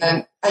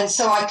 and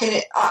so I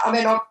can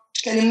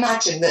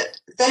imagine that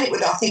then it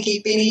would, I think,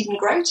 have been even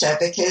greater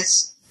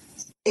because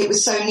it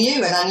was so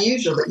new and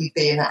unusual that you'd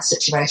be in that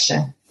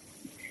situation.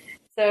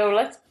 So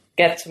let's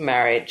get to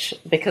marriage,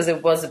 because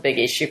it was a big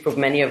issue for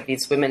many of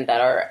these women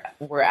that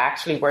were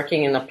actually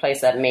working in a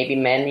place that maybe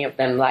many of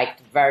them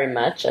liked very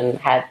much and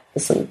had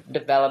some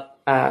developed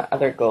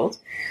other goals.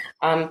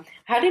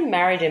 How did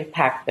marriage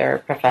impact their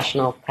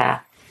professional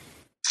path?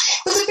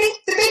 Well, the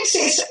big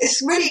thing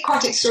is really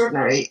quite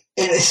extraordinary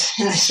in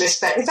this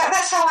respect. In fact,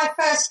 that's how I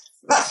first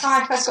got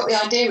the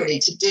idea, really,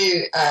 to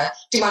do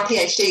my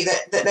PhD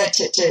that led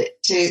to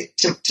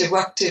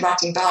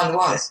writing Behind the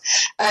Wireless.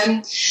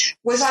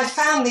 Was I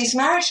found these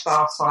marriage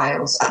bar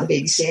files at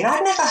the BBC, and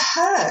I'd never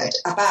heard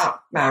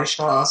about marriage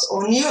bars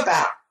or knew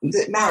about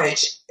the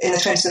marriage in the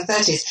 20s and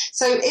 30s.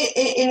 So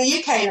in the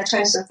UK in the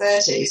 20s and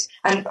 30s,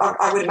 and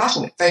I would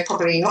imagine very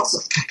probably in lots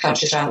of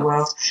countries around the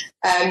world,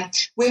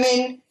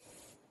 women,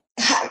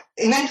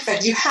 in many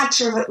professions, you had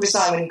to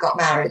resign when you got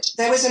married.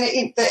 There was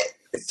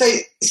so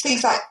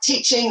things like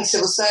teaching,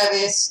 civil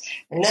service,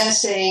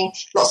 nursing,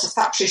 lots of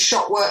factories,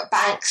 shop work,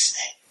 banks.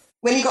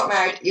 When you got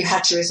married, you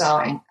had to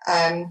resign.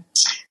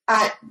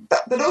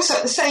 But also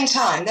at the same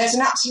time, there's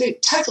an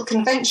absolute total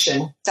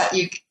convention that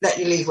you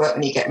leave work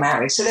when you get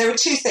married. So there were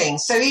two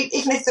things. So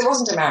even if there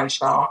wasn't a marriage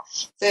bar,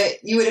 there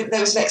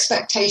was an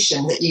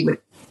expectation that you would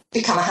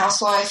become a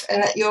housewife,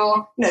 and that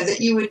your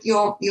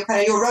role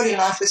in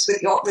life was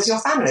with your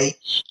family,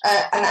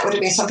 and that would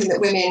have been something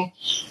that women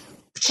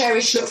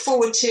cherished, looked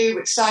forward to,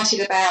 were excited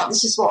about.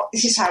 This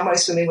is how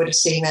most women would have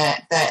seen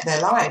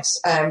their lives,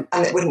 and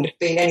it wouldn't have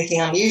been anything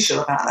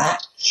unusual about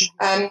that.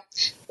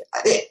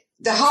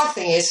 The hard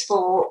thing is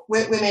for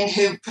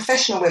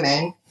professional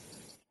women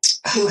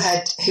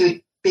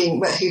who'd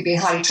been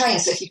highly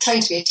trained. So if you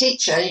trained to be a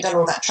teacher, you'd done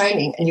all that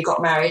training, and you got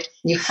married,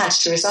 and you had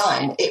to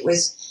resign. It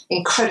was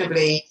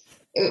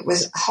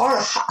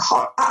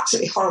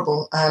absolutely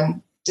horrible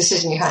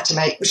decision you had to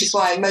make, which is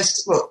why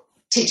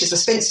teachers were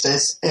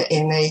spinsters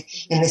in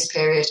this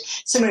period.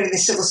 Similarly, the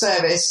civil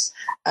service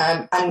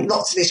and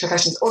lots of these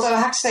professions. Although I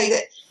have to say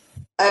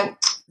that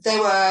there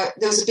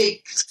was a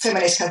big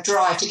feminist kind of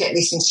drive to get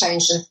these things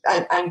changed,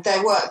 and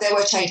there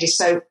were changes.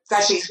 So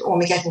gradually, when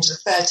we get into the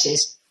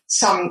 30s,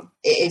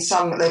 in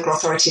some local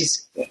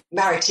authorities,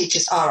 married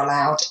teachers are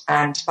allowed,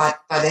 and by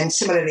then,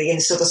 similarly in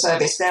the civil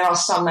service, there are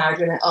some married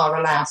women are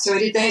allowed. So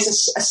there's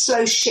a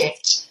slow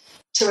shift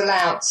to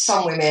allow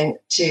some women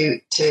to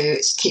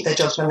keep their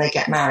jobs when they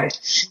get married.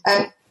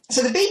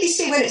 So the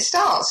BBC, when it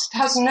starts,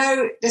 doesn't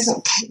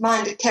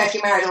care if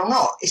you're married or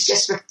not. It's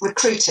just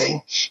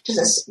recruiting.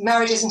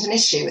 Marriage isn't an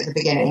issue at the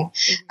beginning.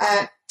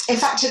 In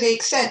fact, to the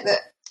extent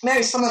that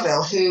Mary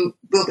Somerville, who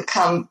will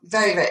become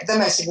very, very the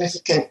most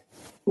significant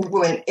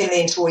woman in the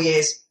interwar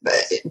years,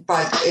 in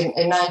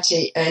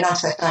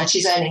 1939,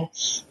 she's earning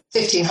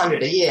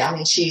 $1,500 a year. I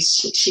mean,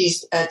 she's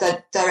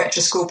the director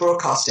of school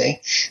broadcasting,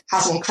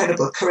 has an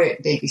incredible career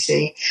at the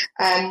BBC.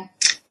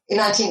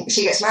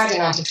 She gets married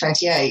in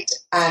 1928,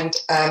 and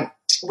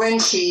when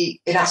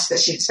she announced that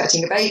she's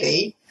expecting a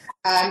baby,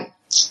 and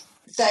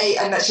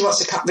that she wants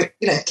to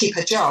keep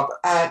her job,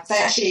 they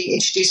actually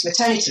introduced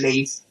maternity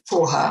leave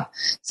for her.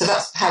 So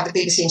that's how the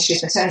BBC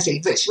introduced maternity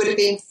leave, which would have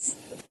been.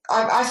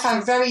 I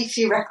found very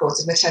few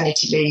records of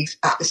maternity leave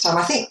at this time.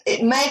 I think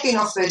it may have been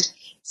offered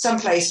some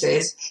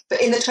places, but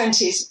in the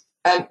 20s,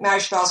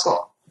 marriage bars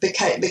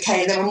became.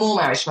 There were more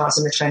marriage bars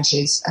in the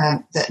 20s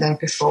than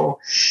before.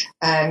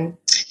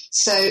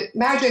 So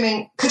married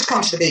women could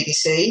come to the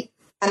BBC,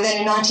 and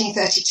then in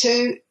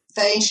 1932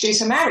 they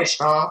introduced a marriage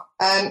bar,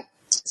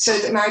 so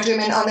that married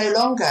women are no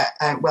longer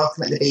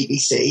welcome at the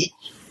BBC.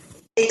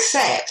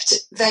 Except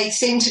they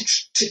seem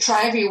to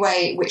try every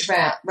way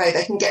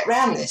they can get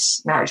around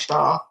this marriage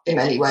bar in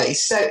many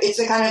ways. So it's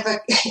a kind of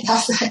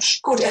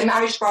called it a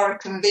marriage bar of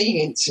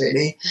convenience,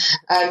 really.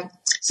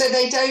 So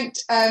they don't.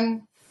 They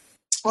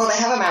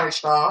have a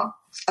marriage bar,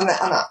 and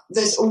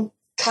there's all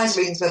kinds of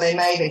reasons where they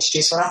may have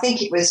introduced one. I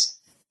think it was.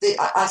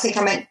 I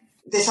meant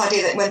this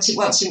idea that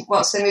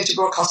once they move to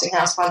Broadcasting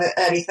House by the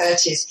early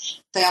 30s,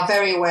 they are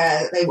very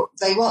aware that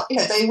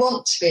they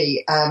want to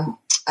be.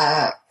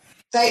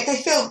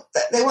 They feel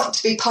that they want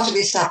to be part of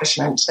the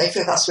establishment. They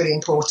feel that's really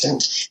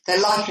important.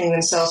 They're likening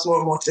themselves more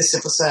and more to the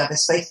civil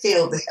service. They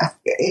feel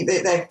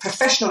their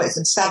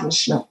professionalism,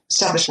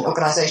 establishment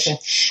organisation.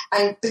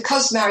 And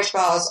because marriage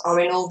bars are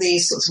in all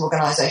these sorts of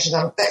organisations,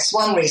 that's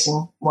one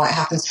reason why it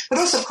happens. But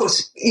also, of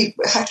course, you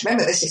have to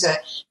remember this is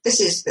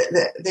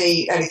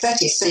the early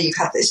 30s, so you've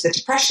had the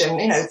Depression.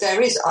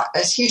 There is a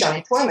huge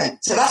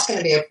unemployment, so that's going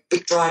to be a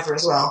big driver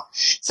as well.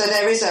 So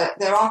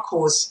there are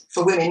cause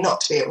for women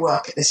not to be at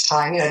work at this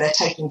time. They're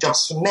taking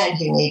jobs from men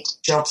who need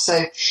jobs.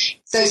 So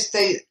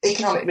the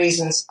economic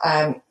reasons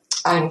and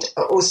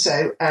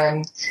also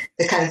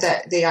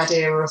the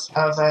idea of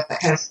that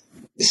kind of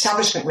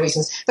establishment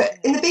reasons. But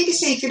in the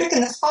BBC, if you look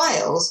in the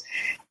files,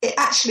 it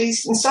actually,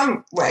 in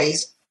some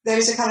ways, there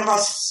is a kind of a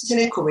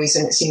cynical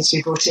reason it seems to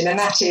be brought in, and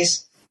that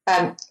is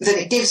that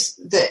it gives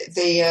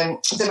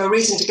them a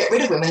reason to get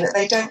rid of women that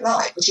they don't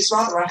like, which is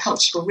rather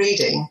uncomfortable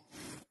reading.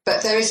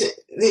 But there is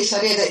this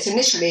idea that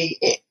initially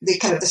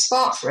the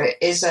spark for it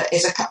is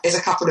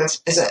a couple of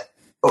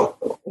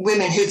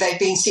women who they've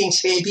been seen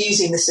to be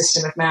abusing the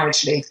system of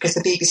marriage leave, because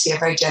the BBC are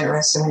very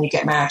generous, and when you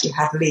get married you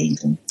have leave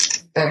and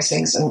various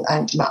things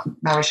and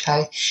marriage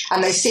pay,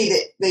 and they see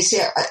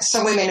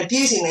some women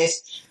abusing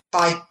this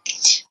by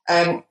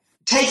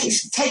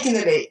taking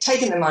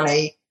the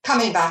money,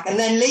 coming back, and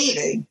then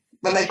leaving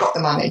when they've got the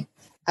money,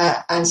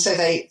 and so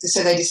they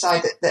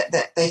decide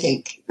that they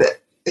think that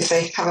if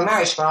they have a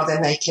marriage bar,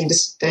 then they can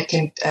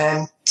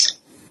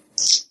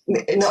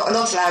not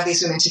allow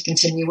these women to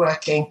continue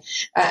working.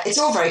 It's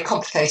all very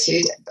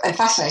complicated and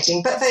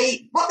fascinating, but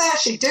what they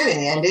actually do in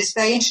the end is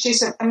they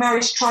introduce a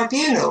marriage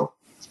tribunal.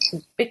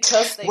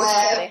 Because they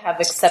have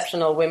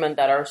exceptional women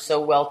that are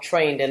so well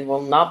trained and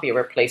will not be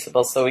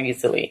replaceable so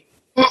easily.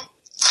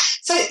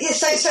 So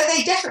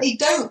they definitely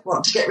don't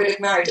want to get rid of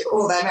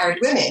all their married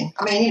women.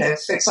 I mean,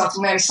 for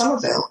example, Mary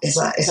Somerville is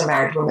a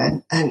married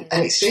woman and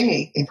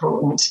extremely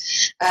important.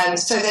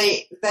 So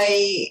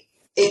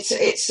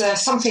it's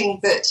something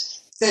that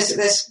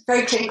there's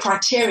very clear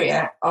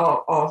criteria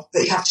of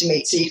that you have to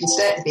meet so you can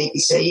stay at the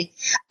BBC.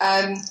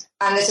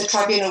 And there's a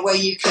tribunal where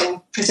you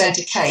can present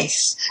a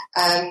case.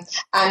 And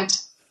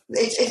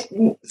it's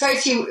very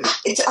few.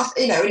 It's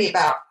only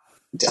about,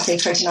 I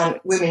think, 29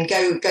 women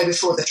go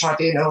before the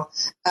tribunal.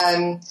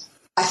 I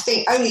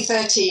think only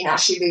 13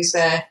 actually lose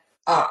their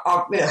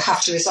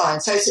have to resign.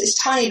 So it's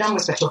tiny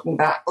numbers we're talking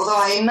about. Although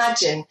I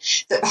imagine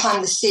that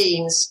behind the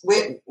scenes,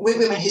 with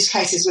women whose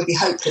cases would be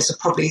hopeless are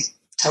probably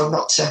told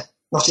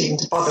not even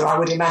to bother. I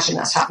would imagine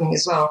that's happening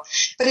as well.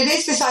 But it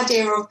is this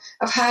idea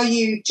of how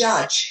you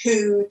judge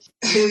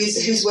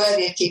who's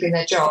worthy of keeping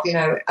their job,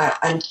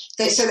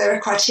 so there are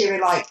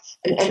criteria like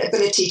an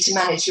ability to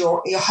manage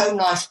your home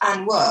life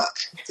and work.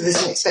 So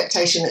there's an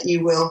expectation that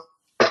you will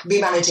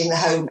be managing the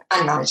home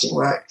and managing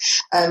work,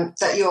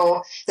 that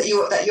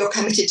you're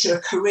committed to a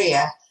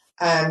career,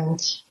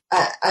 and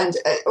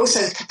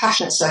also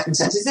compassionate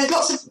circumstances. There's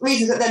lots of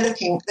reasons that they're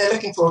looking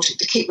for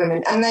to keep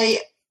women, and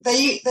they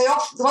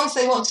often, the ones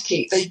they want to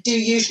keep, they do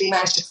usually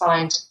manage to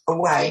find a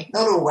way.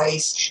 Not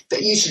always,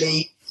 but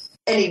usually.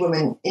 Any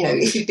woman,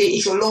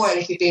 if you're loyal,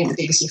 if you've been at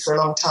the BBC for a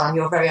long time,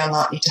 you're very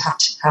unlikely to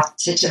have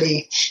to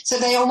leave. So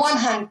they, on one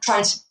hand,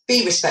 trying to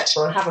be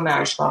respectful and have a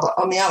marriage vow, but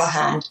on the other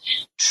hand,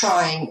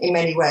 trying in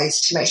many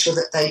ways to make sure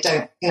that they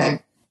don't,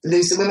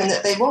 lose the women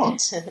that they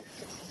want.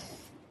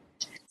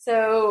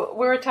 So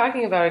we were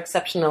talking about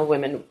exceptional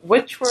women.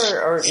 Which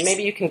were, or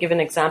maybe you can give an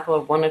example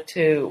of one or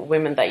two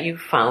women that you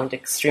found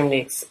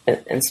extremely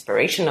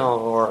inspirational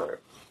or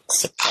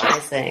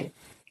surprising.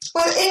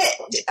 Well,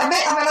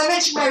 I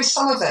mentioned Mary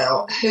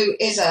Somerville, who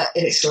is an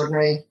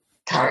extraordinary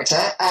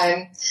character,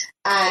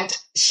 and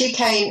she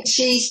came to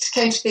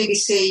the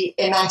BBC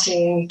in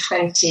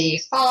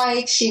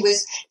 1925. She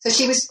was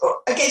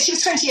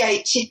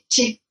 28.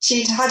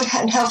 She'd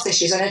had health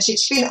issues, and she'd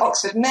been at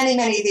Oxford. Many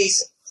of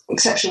these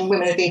exceptional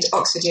women had been to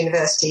Oxford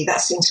University. That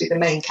seems to be the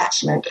main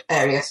catchment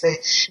area for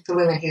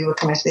women who were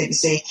coming to the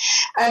BBC.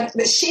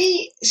 But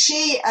she,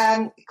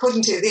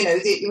 according to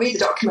you read the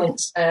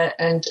documents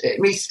and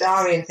Reith's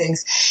diary and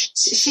things.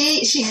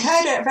 She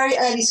heard a very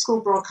early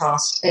school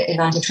broadcast in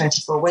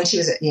 1924 when she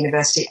was at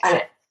university, and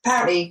it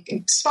apparently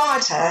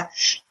inspired her.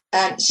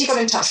 She got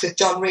in touch with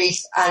John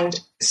Reith and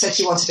said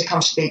she wanted to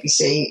come to the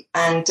BBC,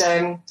 and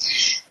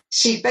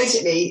she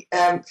basically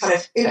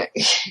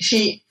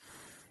she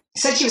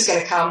said she was going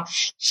to come.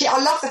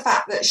 I love the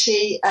fact that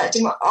she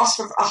didn't ask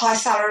for a high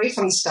salary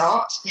from the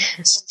start.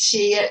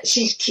 She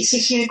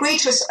agreed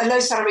to a low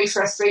salary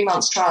for a 3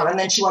 months trial, and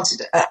then she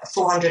wanted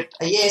 $400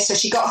 a year. So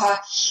she got her,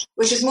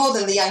 which was more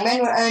than the young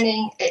men were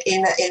earning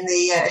in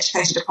the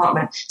education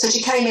department. So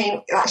she came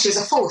in like she was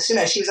a force. I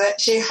know she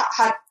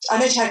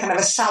had kind of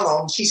a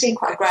salon. She seemed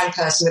quite a grand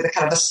person with a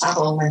kind of a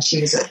salon when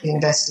she was at the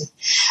university,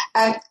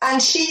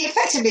 and she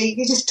effectively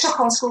just took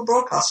on school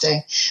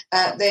broadcasting.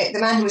 The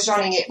man who was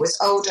running it was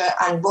older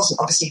and wasn't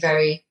obviously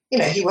very,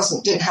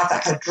 didn't have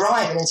that kind of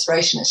drive and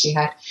inspiration that she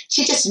had.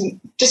 She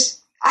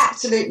just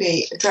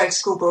absolutely drove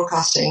school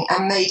broadcasting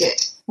and made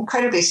it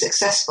incredibly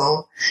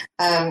successul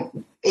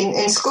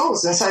in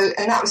schools, and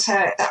that was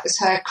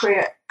her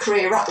career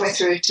right the way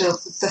through till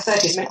the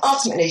 30s. I mean,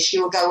 ultimately she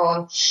will go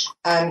on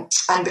and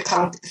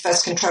become the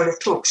first controller of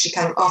talks. She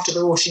after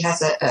the war she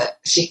has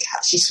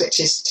she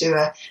switches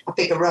to a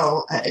bigger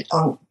role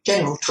on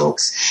general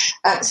talks.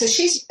 So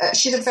she's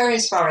a very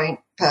inspiring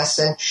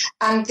person.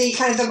 And the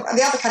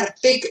other kind of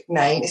big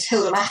name is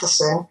Hilda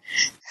Matheson,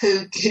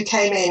 who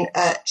came in.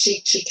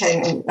 She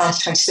came in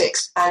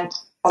 1926, and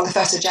on the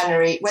 1st of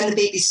January, when the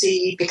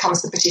BBC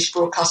becomes the British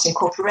Broadcasting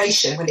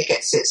Corporation, when it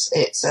gets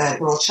its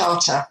Royal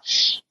Charter,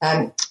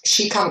 at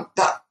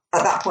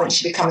that point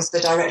she becomes the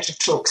Director of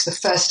Talks, the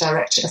first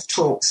Director of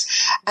Talks.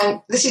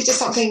 And this is just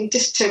something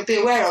just to be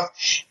aware of.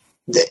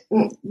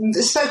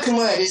 The spoken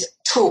word is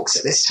talks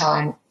at this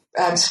time.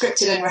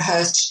 Scripted and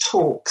rehearsed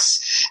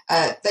talks.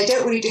 They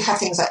don't really have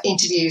things like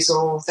interviews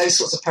or those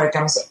sorts of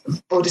programs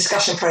or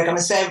discussion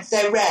programs.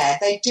 They're rare.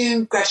 They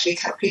do gradually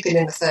creep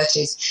in the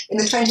 30s. In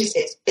the 20s,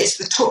 it's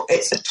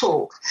a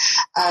talk.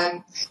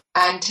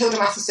 And Hilda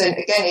Matheson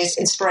again is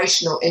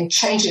inspirational in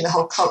changing the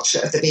whole culture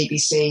of the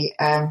BBC.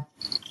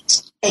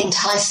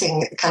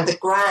 Enticing kind of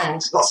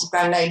lots of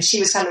grand names. She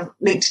was kind of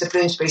linked to the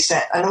Bloomsbury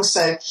set, and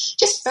also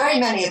just very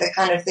many of the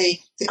kind of the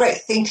great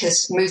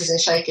thinkers, movers and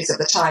shakers of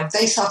the time.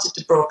 They started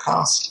to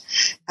broadcast,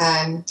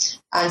 and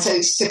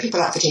so people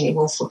like Virginia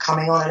Woolf were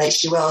coming on, and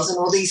H.G. Wells, and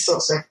all these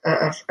sorts of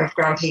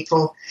grand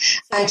people.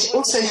 So and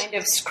also kind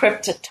of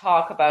scripted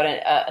talk about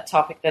a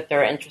topic that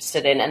they're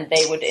interested in, and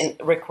they would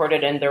record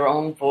it in their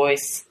own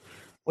voice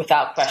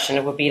without question.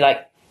 It would be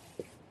like,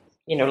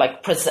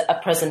 a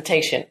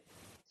presentation.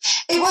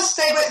 It was.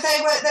 They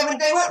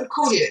weren't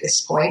recorded at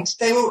this point.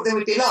 They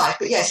would be live,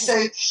 but yes.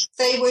 So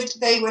they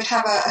would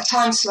have a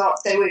time slot.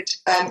 They would.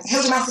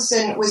 Hilda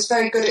Matheson was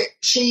very good at.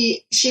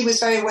 She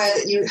was very aware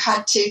that you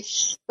had to.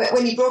 But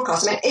when you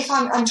broadcast, I mean, if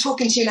I'm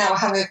talking to you now, we're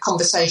having a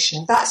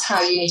conversation. That's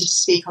how you needed to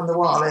speak on the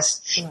wireless.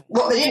 Right.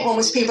 What they didn't want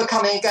was people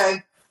coming and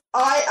going,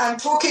 "I am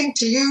talking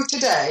to you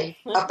today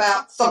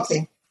about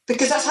something."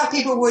 Because that's how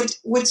people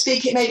would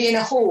speak it, maybe in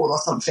a hall or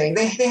something.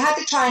 They had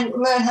to try and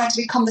learn how to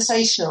be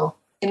conversational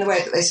in the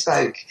way that they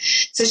spoke.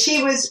 So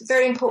she was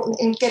very important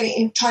in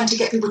trying to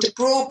get people to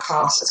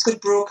broadcast as good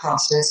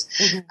broadcasters.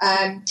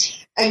 Mm-hmm.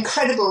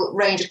 Incredible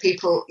range of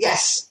people,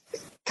 yes,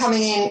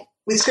 coming in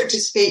with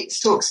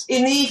scripted talks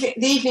in the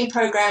evening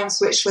programmes,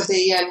 which were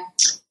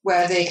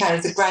where the kind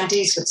of the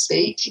grandees would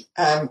speak,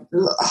 a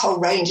whole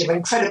range of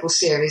incredible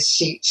series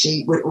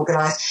she would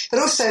organise. But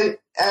also,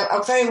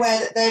 I'm very aware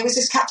that there was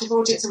this captive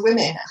audience of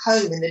women at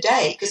home in the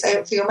day because they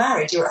don't feel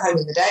married. You're at home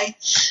in the day.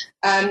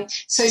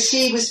 So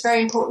she was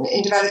very important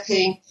in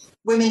developing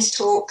women's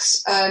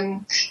talks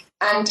and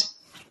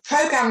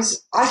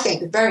programmes, I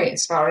think, are very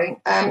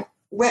inspiring.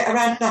 Where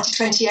around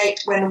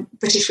 1928, when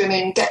British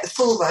women get the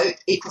full vote,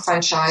 equal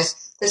franchise,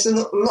 there's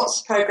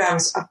lots of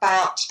programmes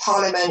about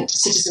Parliament,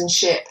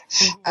 citizenship.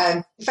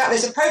 In fact,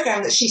 there's a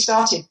programme that she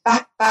started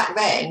back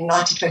then,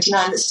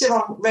 1929, that's still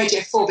on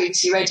Radio 4,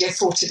 BBC Radio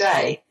 4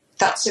 today.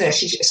 That's,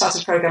 she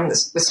started a programme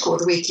that was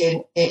called The Week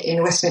in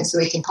Westminster,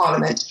 The Week in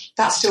Parliament.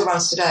 That still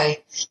runs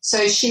today.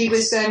 So she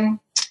was, and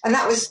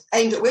that was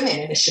aimed at women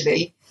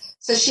initially.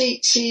 So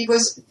she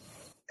was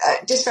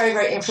just very,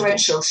 very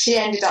influential. She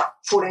ended up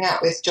falling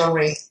out with John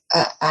Reith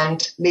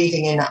and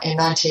leaving in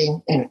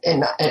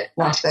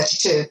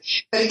 1932.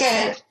 But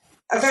again,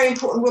 a very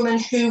important woman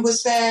who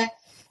was there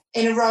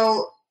in a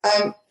role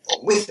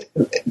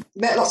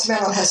met lots of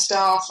men on her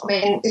staff. I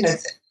mean,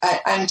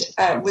 and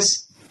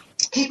was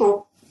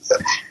people.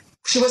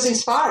 She was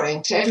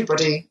inspiring to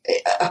everybody,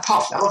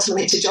 apart from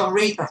ultimately to John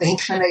Reith, I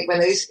think, when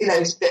those,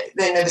 then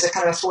there was a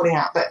kind of a falling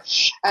out. But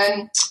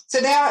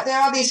so there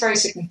are these very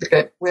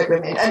significant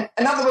women, and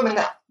another woman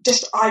that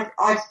just I've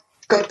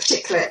got a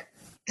particular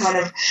kind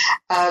of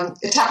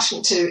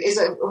attachment to is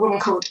a woman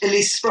called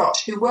Elise Sprott,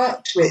 who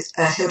worked with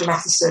Hilda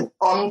Matheson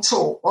on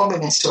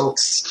women's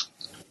talks.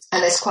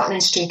 And there's quite an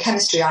interesting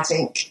chemistry, I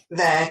think,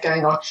 there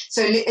going on.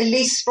 So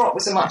Elise Sprott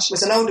was an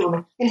older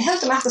woman. And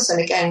Hilda Matheson,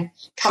 again,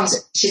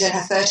 she's in her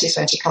 30s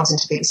when she comes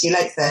into BBC,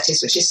 late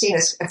 30s, which is seen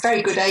as a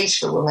very good age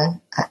for a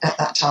woman at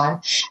that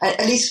time.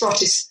 Miss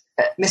Sprott is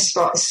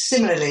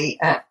similarly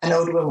an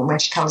older woman when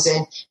she comes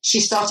in. She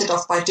started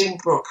off by doing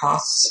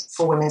broadcasts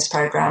for women's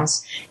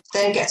programmes,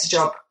 then gets a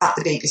job at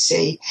the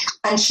BBC.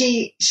 And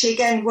she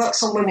again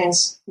works on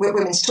women's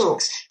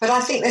talks. But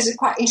I think there's a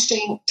quite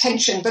interesting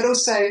tension, but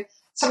also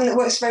something that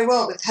works very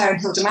well with her and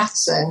Hilda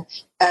Matheson.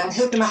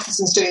 Hilda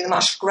Matheson's doing the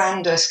much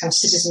grander kind of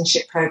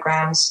citizenship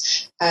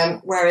programmes,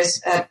 whereas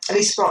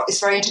Elise Sprott is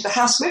very into the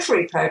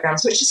housewifery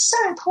programmes, which is so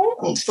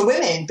important for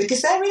women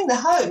because they're in the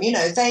home.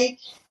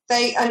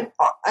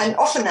 And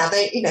often now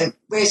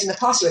whereas in the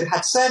past you would have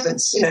had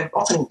servants.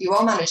 Often you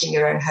are managing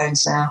your own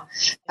homes now.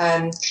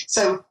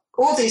 So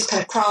all these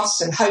kind of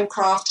crafts and home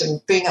craft and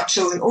bringing up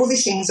children, all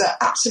these things are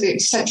absolutely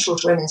central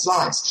to women's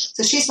lives.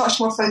 So she's much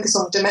more focused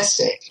on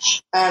domestic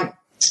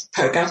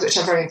programmes, which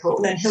are very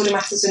important, and Hilda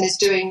Matheson is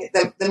doing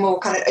the more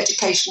kind of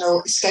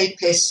educational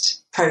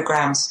escapist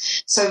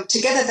programmes. So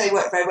together they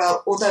work very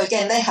well, although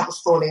again they have a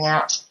falling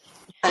out,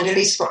 and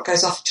Elise Sprott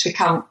goes off to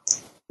become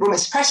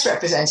women's press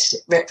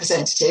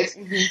representative,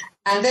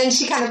 and then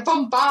she kind of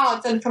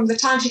bombards, and from the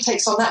time she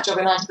takes on that job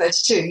in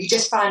 1932, you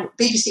just find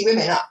BBC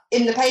Women up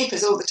in the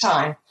papers all the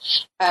time.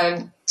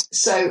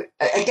 So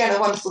again, a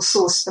wonderful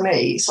source for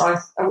me, so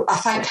I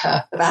thank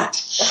her for that.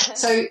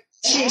 So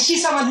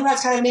she's someone who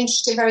has kind of an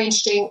very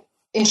interesting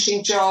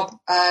job,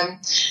 a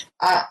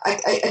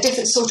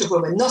different sort of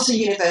woman, not a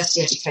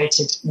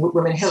university-educated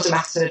woman. Hilda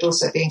Matheson had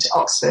also been to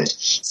Oxford.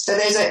 So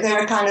there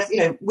are kind of,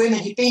 women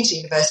who've been to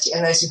university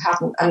and those who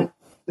haven't. And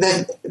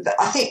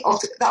I think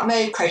that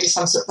may have created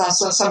some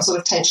sort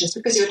of tensions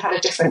because you had had a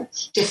different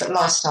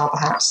lifestyle,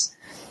 perhaps.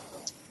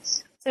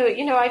 So,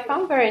 I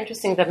found very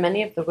interesting that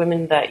many of the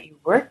women that you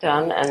worked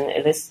on, and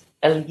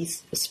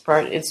Elise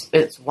Sprott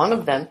is one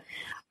of them,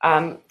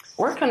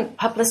 work on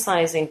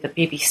publicizing the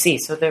BBC,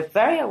 so they're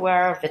very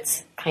aware of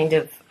its kind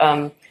of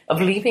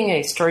leaving a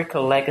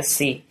historical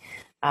legacy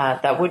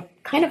that would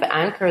kind of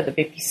anchor the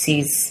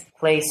BBC's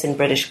place in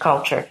British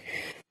culture.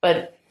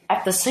 But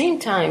at the same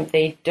time,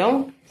 they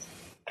don't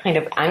kind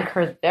of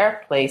anchor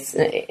their place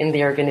in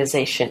the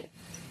organisation.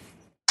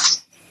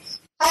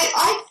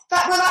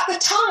 Well, at the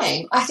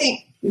time, I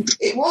think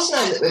it was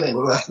known that women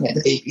were working at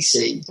the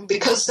BBC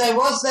because they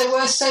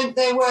were so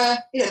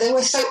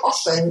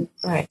often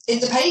in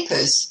the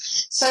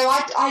papers. So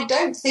I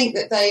don't think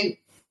that they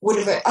would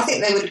have. I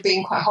think they would have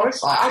been quite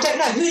horrified. I don't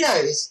know. Who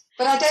knows?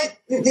 But I don't.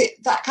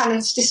 That kind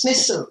of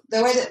dismissal,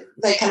 the way that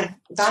they kind of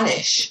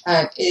vanish,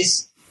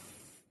 is.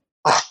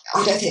 I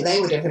don't think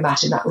they would have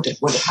imagined that would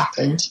have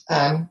happened.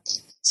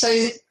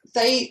 So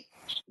they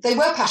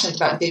were passionate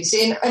about the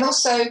BBC, and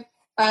also.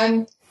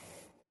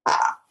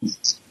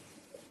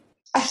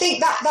 I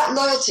think that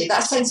loyalty,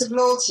 that sense of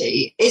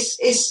loyalty, is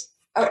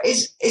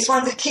one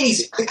of the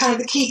keys.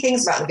 The key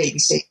things about the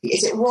BBC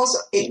is it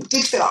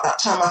did feel at that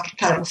time like a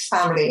kind of a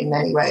family in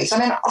many ways. I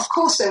mean, of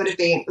course, there would have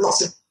been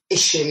lots of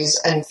issues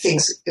and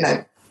things,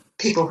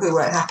 people who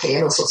weren't happy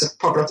and all sorts of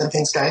problems and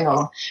things going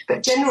on.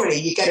 But generally,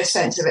 you get a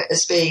sense of it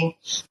as being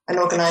an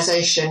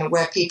organisation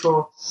where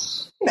people,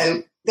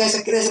 there's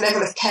a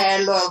level of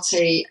care,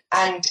 loyalty,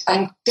 and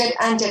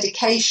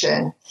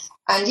dedication.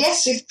 And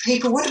yes, if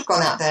people would have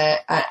gone out there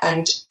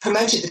and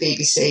promoted the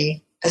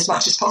BBC as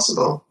much as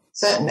possible,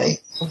 certainly.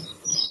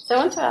 So I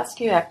want to ask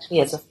you,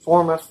 actually, as a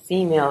former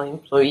female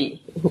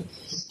employee,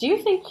 do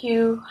you think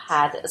you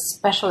had a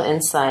special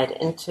insight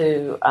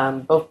into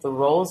both the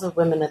roles of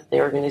women at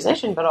the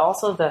organization, but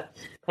also the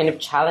kind of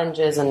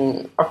challenges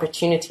and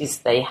opportunities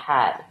they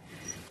had?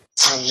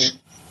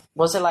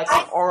 Was it like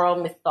an oral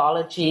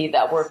mythology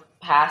that were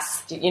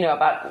passed,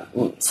 about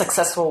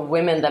successful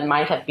women that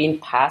might have been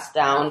passed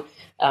down,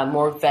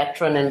 more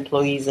veteran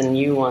employees and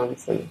new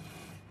ones?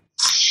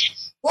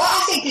 What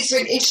I think is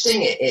really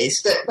interesting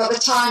is that by the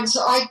time,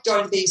 so I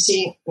joined the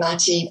BBC in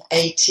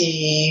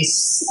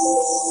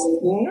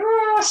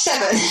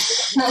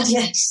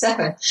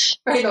 1987,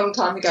 very long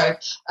time ago.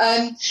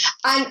 And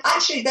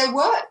actually there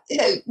were,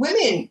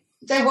 women,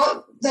 there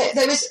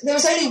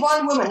was only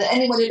one woman that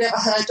anyone had ever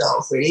heard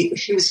of, really,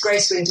 who was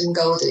Grace Wyndham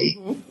Goldie.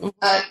 Mm-hmm.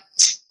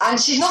 And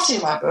she's not in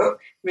my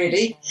book,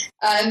 really,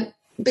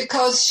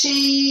 because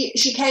she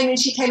came in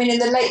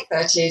the late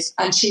 30s,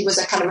 and she was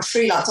a kind of a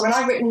freelance. I mean,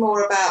 I've written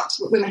more about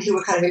women who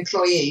were kind of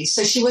employees,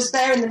 so she was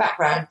there in the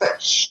background,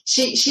 but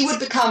she would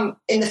become,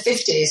 in the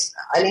 50s,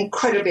 an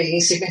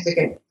incredibly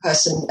significant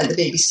person at the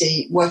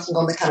BBC, working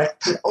on the kind of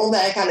all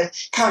their kind of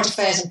current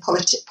affairs and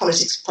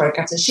politics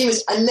programs, and she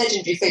was a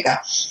legendary figure.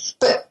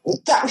 But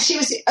she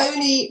was the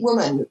only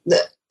woman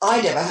that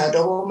I'd ever heard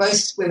of, or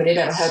most women had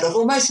ever heard of,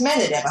 or most men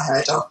had ever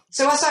heard of.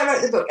 So as I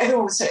wrote the book,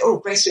 everyone would say, "Oh,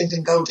 Grace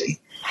Wyndham Goldie,"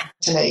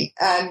 to me.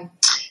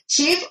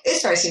 She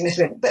is very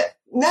significant, but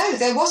no,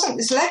 there wasn't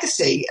this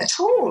legacy at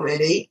all,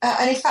 really.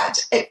 And in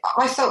fact,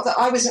 I felt that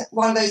I was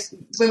one of those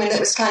women that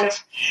was kind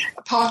of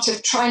a part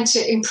of trying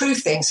to improve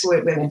things for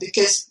women,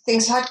 because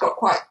things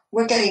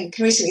were getting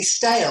increasingly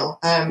stale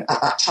at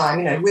that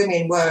time.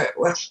 Women were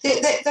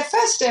the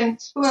first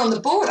women on the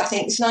board, I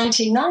think, is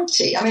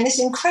 1990. I mean, it's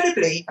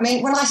incredibly. I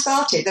mener when I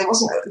started, there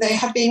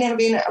had never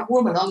been a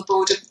woman on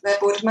their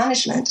board of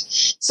management.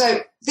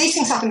 So these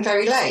things happened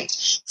very late.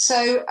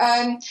 So,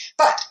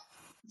 but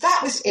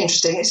that was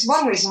interesting. It's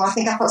one reason why I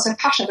think I felt so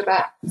passionate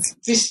about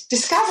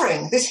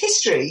discovering this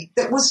history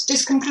that was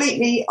just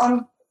completely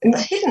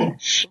hidden.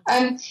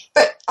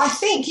 But I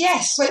think,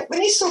 yes,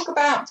 when you talk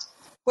about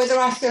whether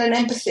I feel an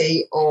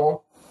empathy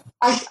or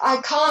I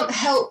can't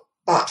help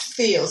but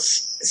feel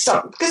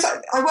some, because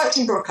I worked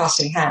in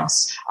Broadcasting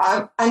House,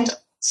 and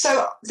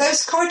so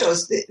those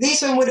corridors,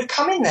 these women would have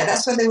come in there.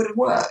 That's where they would have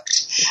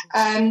worked.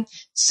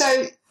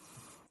 So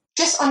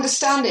just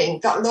understanding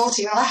that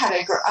loyalty,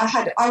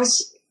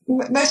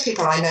 most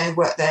people I know who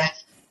work there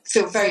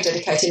feel very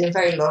dedicated and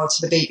very loyal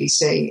to the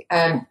BBC.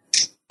 And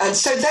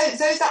so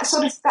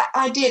that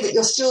idea that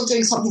you're still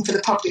doing something for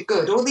the public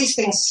good, all these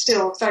things are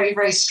still very,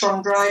 very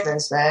strong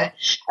drivers there.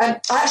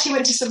 I actually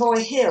went to Savoy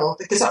Hill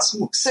because that's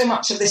so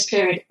much of this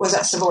period was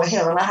at Savoy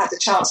Hill, and I had the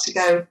chance to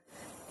go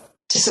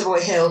to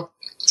Savoy Hill,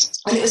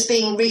 and it was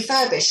being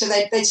refurbished, so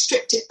they'd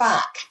stripped it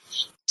back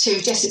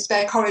to just its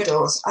bare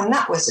corridors, and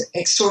that was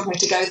extraordinary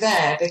to go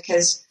there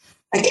because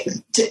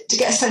to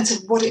get a sense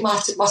of what it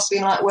must have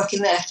been like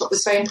working there. That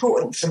was very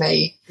important for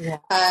me. Yeah.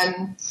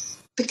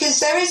 Because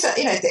there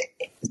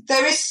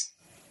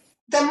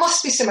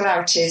must be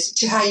similarities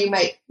to how you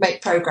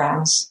make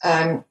programs.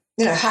 How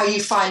you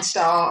find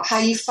how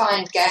you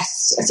find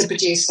guests as a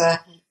producer.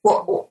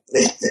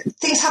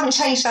 Things haven't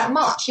changed that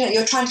much.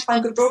 You're trying to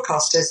find good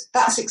broadcasters.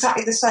 That's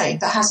exactly the same.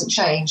 That hasn't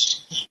changed.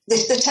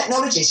 The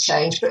technology's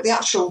changed, but the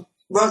actual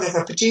role of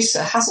a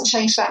producer hasn't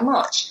changed that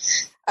much.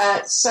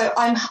 So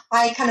I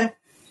kind of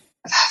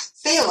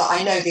feel that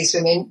I know these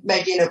women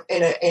maybe in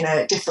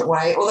a different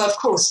way, although of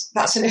course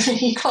that's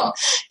you can't,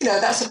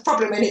 that's a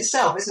problem in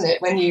itself, isn't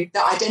it, when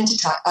that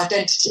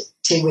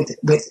identity with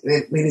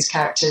these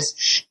characters.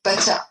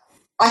 But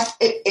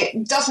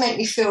it does make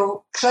me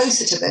feel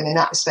closer to them in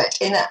that respect,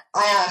 in that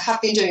I have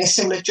been doing a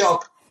similar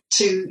job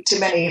to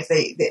many of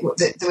the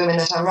women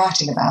that I'm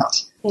writing about.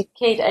 Hey,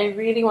 Kate, I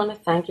really want to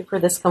thank you for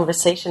this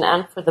conversation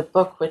and for the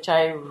book, which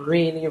I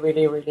really,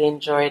 really, really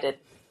enjoyed.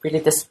 It really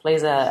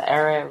displays an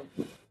era of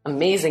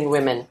amazing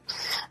women.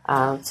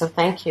 So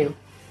thank you.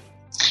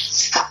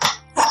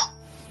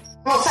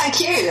 Well, thank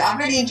you. I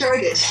really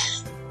enjoyed it.